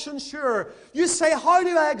election sure. You say, how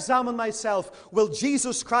do I examine myself? Well,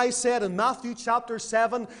 Jesus Christ said in Matthew chapter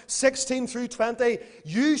 7, 16 through 20,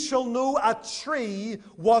 you shall know a tree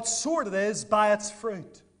what sort it is by its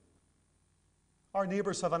fruit. Our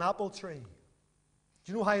neighbors have an apple tree.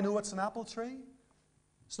 Do you know how I know it's an apple tree?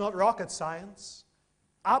 It's not rocket science.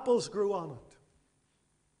 Apples grow on it.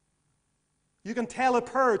 You can tell a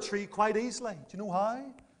pear tree quite easily. Do you know how?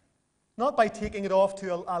 Not by taking it off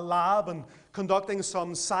to a lab and conducting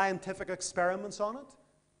some scientific experiments on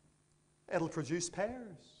it. It'll produce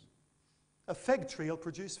pears. A fig tree will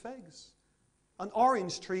produce figs. An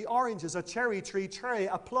orange tree, oranges. A cherry tree, cherry.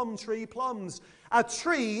 A plum tree, plums. A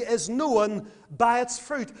tree is known by its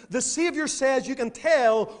fruit. The Savior says you can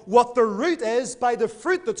tell what the root is by the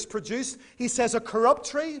fruit that's produced. He says a corrupt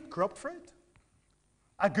tree, corrupt fruit.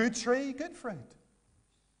 A good tree, good fruit.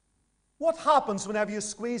 What happens whenever you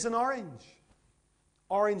squeeze an orange?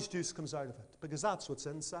 Orange juice comes out of it, because that's what's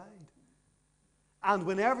inside. And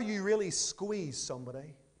whenever you really squeeze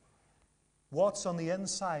somebody, what's on the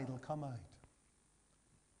inside will come out.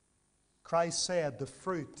 Christ said the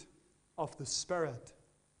fruit of the Spirit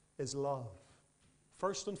is love.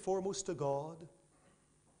 First and foremost to God,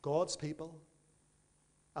 God's people,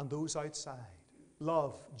 and those outside.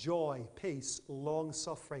 Love, joy, peace,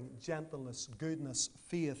 long-suffering, gentleness, goodness,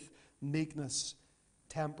 faith, meekness,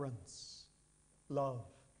 temperance, love.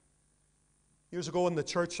 Years ago in the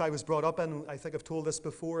church I was brought up in, I think I've told this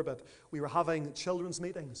before, but we were having children's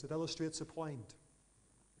meetings. It illustrates the point.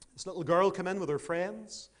 This little girl came in with her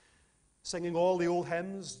friends, singing all the old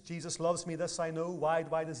hymns. Jesus loves me, this I know,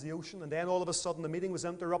 wide, wide is the ocean. And then all of a sudden the meeting was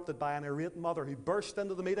interrupted by an irate mother who burst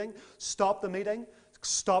into the meeting, stopped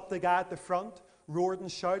the guy at the front, roared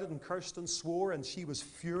and shouted and cursed and swore, and she was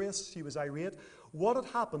furious, she was irate. What had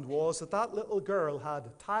happened was that little girl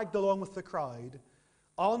had tagged along with the crowd,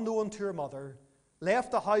 unknown to her mother,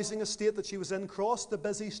 left the housing estate that she was in, crossed the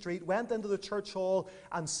busy street, went into the church hall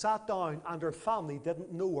and sat down, and her family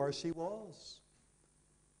didn't know where she was.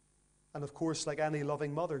 And of course, like any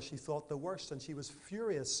loving mother, she thought the worst, and she was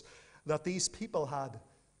furious that these people had,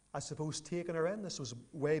 I suppose, taken her in. This was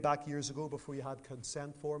way back years ago before you had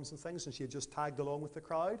consent forms and things, and she had just tagged along with the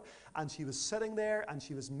crowd, and she was sitting there and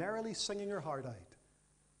she was merrily singing her heart out,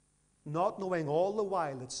 not knowing all the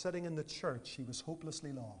while that sitting in the church she was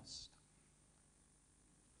hopelessly lost.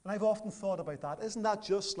 And I've often thought about that. Isn't that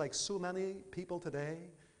just like so many people today?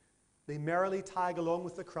 They merrily tag along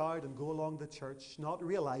with the crowd and go along to church, not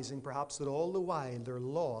realizing perhaps that all the while they're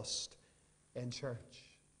lost in church.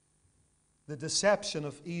 The deception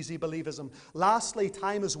of easy believism. Lastly,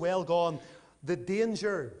 time is well gone. The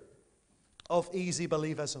danger of easy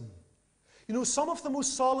believism. You know, some of the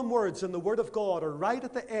most solemn words in the Word of God are right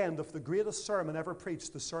at the end of the greatest sermon ever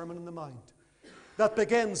preached, the Sermon on the Mount, that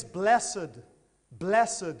begins, blessed,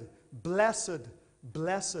 blessed, blessed,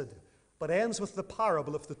 blessed, but ends with the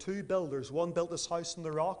parable of the two builders. One built his house on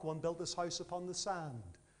the rock, one built his house upon the sand.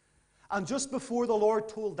 And just before the Lord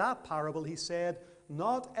told that parable, he said,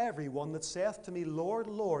 not everyone that saith to me, Lord,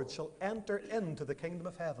 Lord, shall enter into the kingdom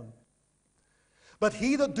of heaven, but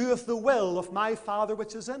he that doeth the will of my Father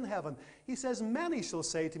which is in heaven. He says, many shall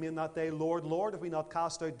say to me in that day, Lord, Lord, have we not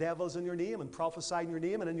cast out devils in your name, and prophesied in your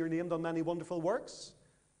name, and in your name done many wonderful works?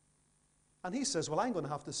 And he says, well, I'm going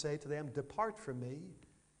to have to say to them, depart from me,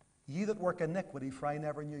 ye that work iniquity, for I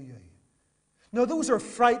never knew you. Now, those are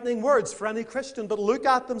frightening words for any Christian, but look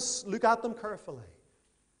at them carefully.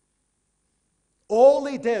 All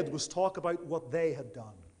they did was talk about what they had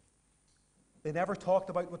done. They never talked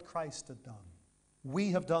about what Christ had done.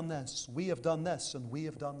 We have done this, we have done this, and we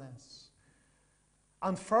have done this.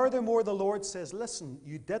 And furthermore, the Lord says, listen,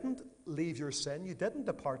 you didn't leave your sin, you didn't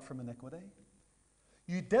depart from iniquity,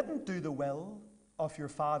 you didn't do the will of your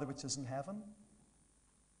Father which is in heaven,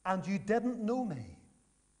 and you didn't know me.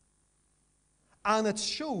 And it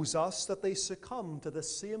shows us that they succumb to the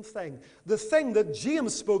same thing. The thing that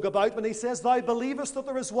James spoke about when he says, thou believest that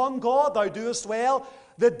there is one God, thou doest well.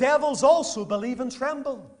 The devils also believe and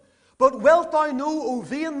tremble. But wilt thou know, O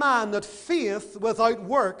vain man, that faith without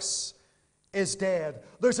works is dead?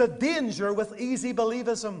 There's a danger with easy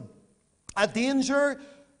believism. A danger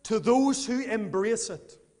to those who embrace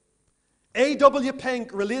it. A.W.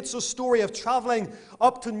 Pink relates a story of traveling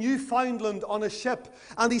up to Newfoundland on a ship,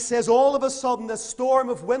 and he says all of a sudden a storm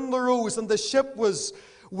of wind arose, and the ship was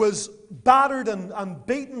battered and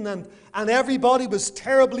beaten, and everybody was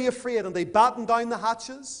terribly afraid, and they battened down the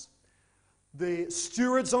hatches. The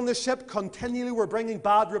stewards on the ship continually were bringing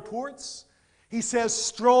bad reports. He says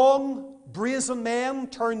strong, brazen men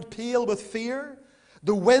turned pale with fear.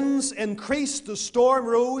 The winds increased, the storm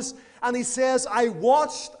rose, and he says, I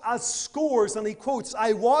watched as scores, and he quotes,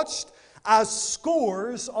 I watched as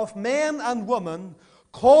scores of men and women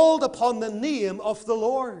called upon the name of the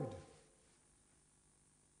Lord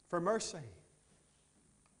for mercy.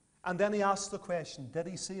 And then he asks the question, did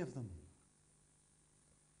he save them?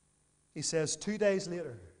 He says, 2 days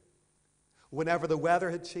later, whenever the weather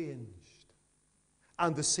had changed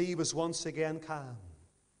and the sea was once again calm,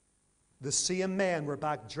 the same men were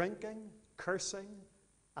back drinking, cursing,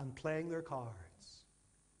 and playing their cards.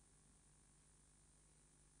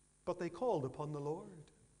 But they called upon the Lord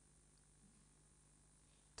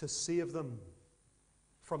to save them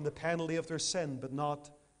from the penalty of their sin, but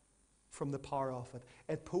not from the power of it.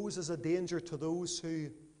 It poses a danger to those who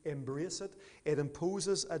embrace it. It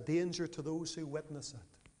imposes a danger to those who witness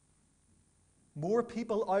it. More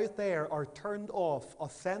people out there are turned off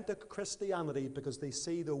authentic Christianity because they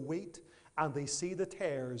see the wheat and they see the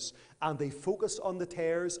tares, and they focus on the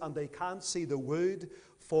tares, and they can't see the wood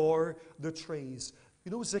for the trees.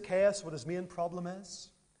 You know Zacchaeus, what his main problem is?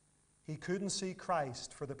 He couldn't see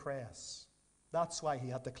Christ for the press. That's why he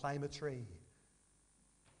had to climb a tree.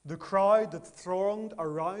 The crowd that thronged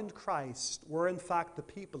around Christ were in fact the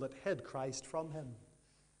people that hid Christ from him.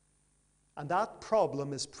 And that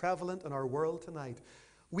problem is prevalent in our world tonight.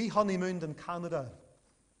 We honeymooned in Canada.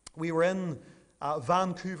 We were in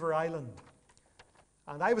Vancouver Island.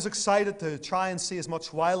 And I was excited to try and see as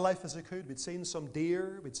much wildlife as I could. We'd seen some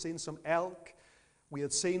deer, we'd seen some elk, we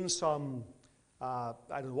had seen some, I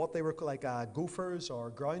don't know what they were, like gophers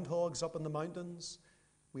or groundhogs up in the mountains.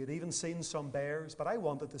 We had even seen some bears, but I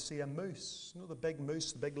wanted to see a moose. You know, the big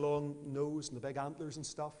moose, the big long nose and the big antlers and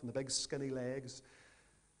stuff and the big skinny legs.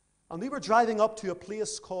 And we were driving up to a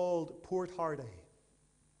place called Port Hardy,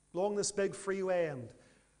 along this big freeway, and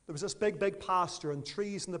there was this big pasture and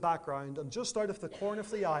trees in the background, and just out of the corner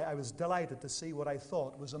of the eye, I was delighted to see what I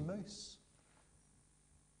thought was a moose.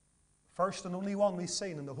 First and only one we've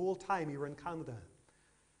seen in the whole time we were in Canada.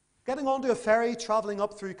 Getting onto a ferry, traveling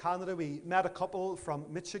up through Canada, we met a couple from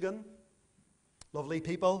Michigan. Lovely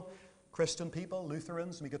people, Christian people,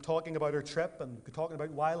 Lutherans. And we got talking about our trip and got talking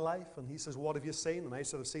about wildlife. And he says, what have you seen? And I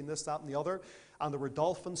said, I've seen this, that, and the other. And there were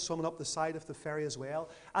dolphins swimming up the side of the ferry as well.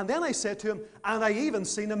 And then I said to him, and I even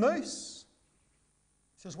seen a moose.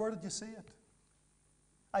 He says, where did you see it?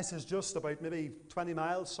 I says, just about maybe 20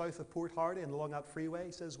 miles south of Port Hardy and along that freeway.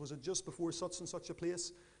 He says, was it just before such and such a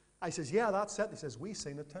place? I says, yeah, that's it. He says, we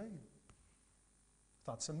seen it too.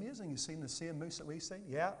 That's amazing. You've seen the same moose that we've seen?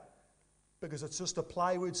 Yeah, because it's just a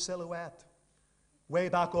plywood silhouette way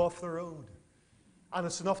back off the road. And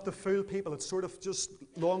it's enough to fool people. It's sort of just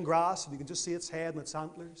long grass, and you can just see its head and its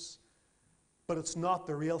antlers. But it's not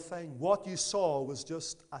the real thing. What you saw was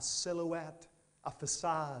just a silhouette, a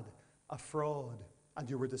facade, a fraud, and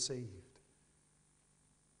you were deceived.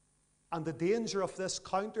 And the danger of this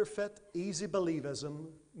counterfeit, easy believism,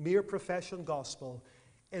 mere profession gospel,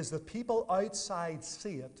 is that people outside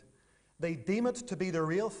see it, they deem it to be the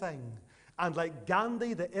real thing, and like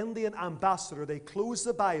Gandhi, the Indian ambassador, they close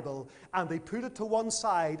the Bible and they put it to one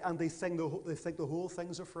side and they think the whole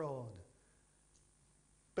thing's a fraud.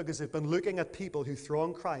 Because they've been looking at people who throw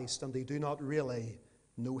on Christ and they do not really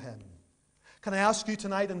know Him. Can I ask you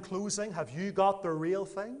tonight in closing, have you got the real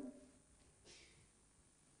thing?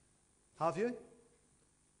 Have you?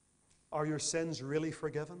 Are your sins really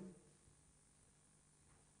forgiven?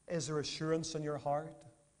 Is there assurance in your heart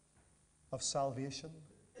of salvation?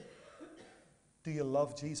 Do you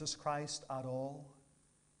love Jesus Christ at all?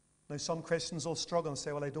 Now, some Christians will struggle and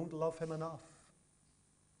say, well, I don't love Him enough.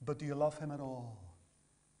 But do you love Him at all?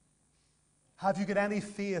 Have you got any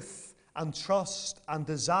faith and trust and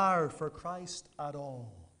desire for Christ at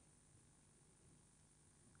all?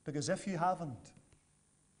 Because if you haven't,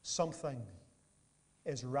 something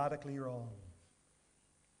is radically wrong.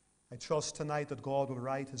 I trust tonight that God will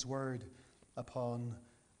write His word upon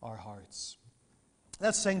our hearts.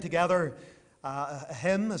 Let's sing together a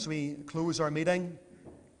hymn as we close our meeting.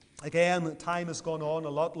 Again, time has gone on a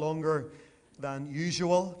lot longer than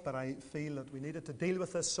usual, but I feel that we needed to deal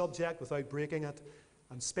with this subject without breaking it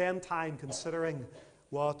and spend time considering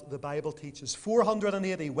what the Bible teaches.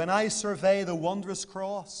 480, when I survey the wondrous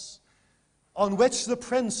cross on which the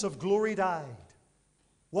Prince of Glory died.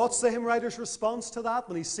 What's the hymn writer's response to that?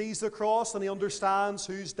 When he sees the cross and he understands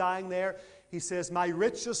who's dying there, he says, my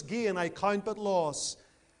richest gain I count but loss,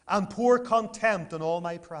 and pour contempt on all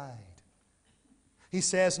my pride. He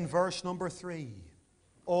says in verse number 3,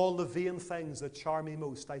 all the vain things that charm me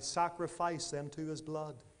most, I sacrifice them to His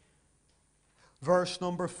blood. Verse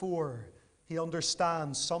number 4, he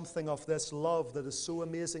understands something of this love that is so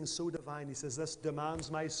amazing, so divine. He says, this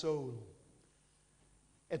demands my soul.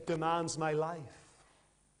 It demands my life.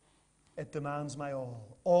 It demands my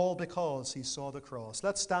all because he saw the cross.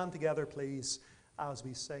 Let's stand together, please, as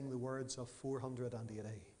we sing the words of 480.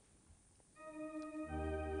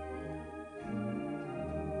 Gloria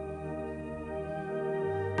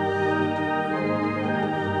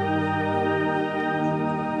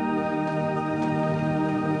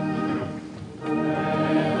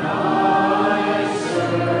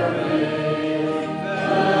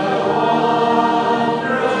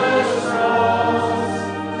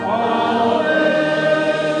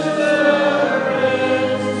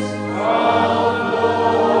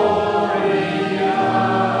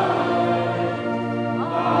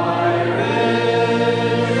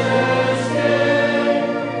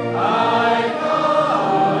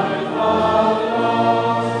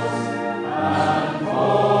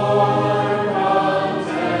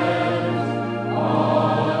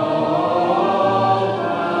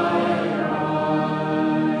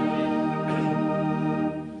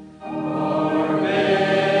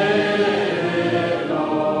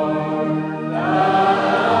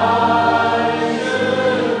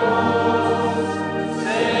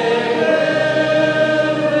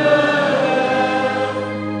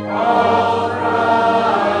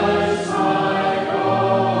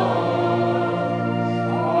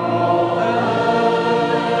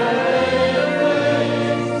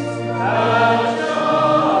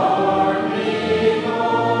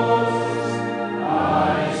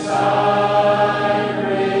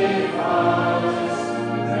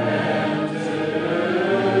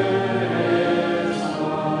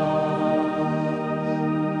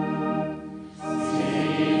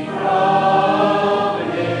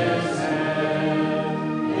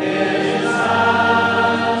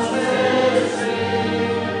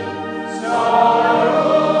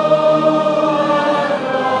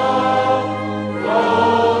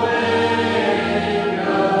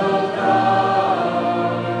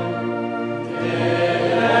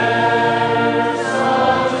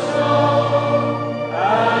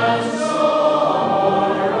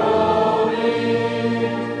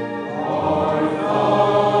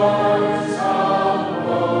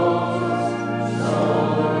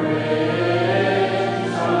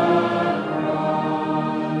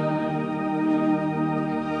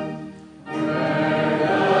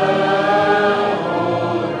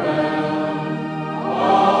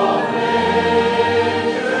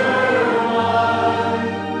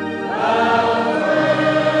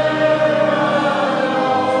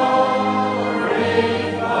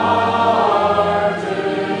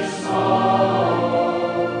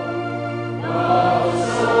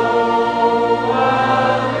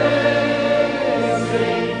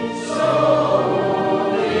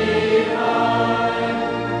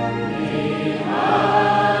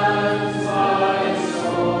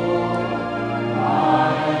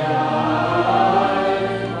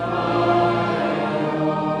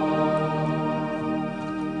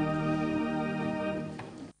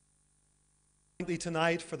Thank thee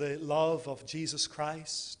tonight for the love of Jesus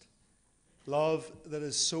Christ, love that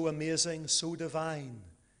is so amazing, so divine,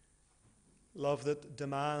 love that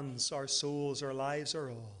demands our souls, our lives, our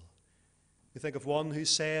all. We think of one who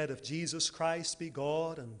said, if Jesus Christ be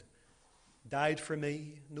God and died for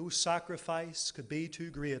me, no sacrifice could be too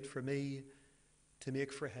great for me to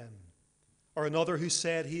make for him. Or another who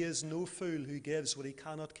said, he is no fool who gives what he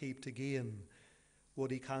cannot keep to gain what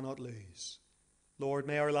he cannot lose. Lord,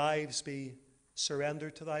 may our lives be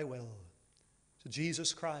surrendered to thy will, to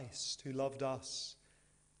Jesus Christ, who loved us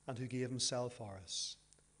and who gave himself for us.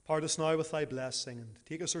 Part us now with thy blessing and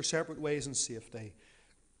take us our separate ways in safety.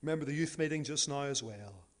 Remember the youth meeting just now as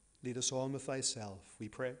well. Lead us on with thyself, we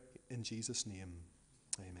pray in Jesus' name.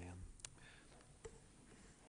 Amen.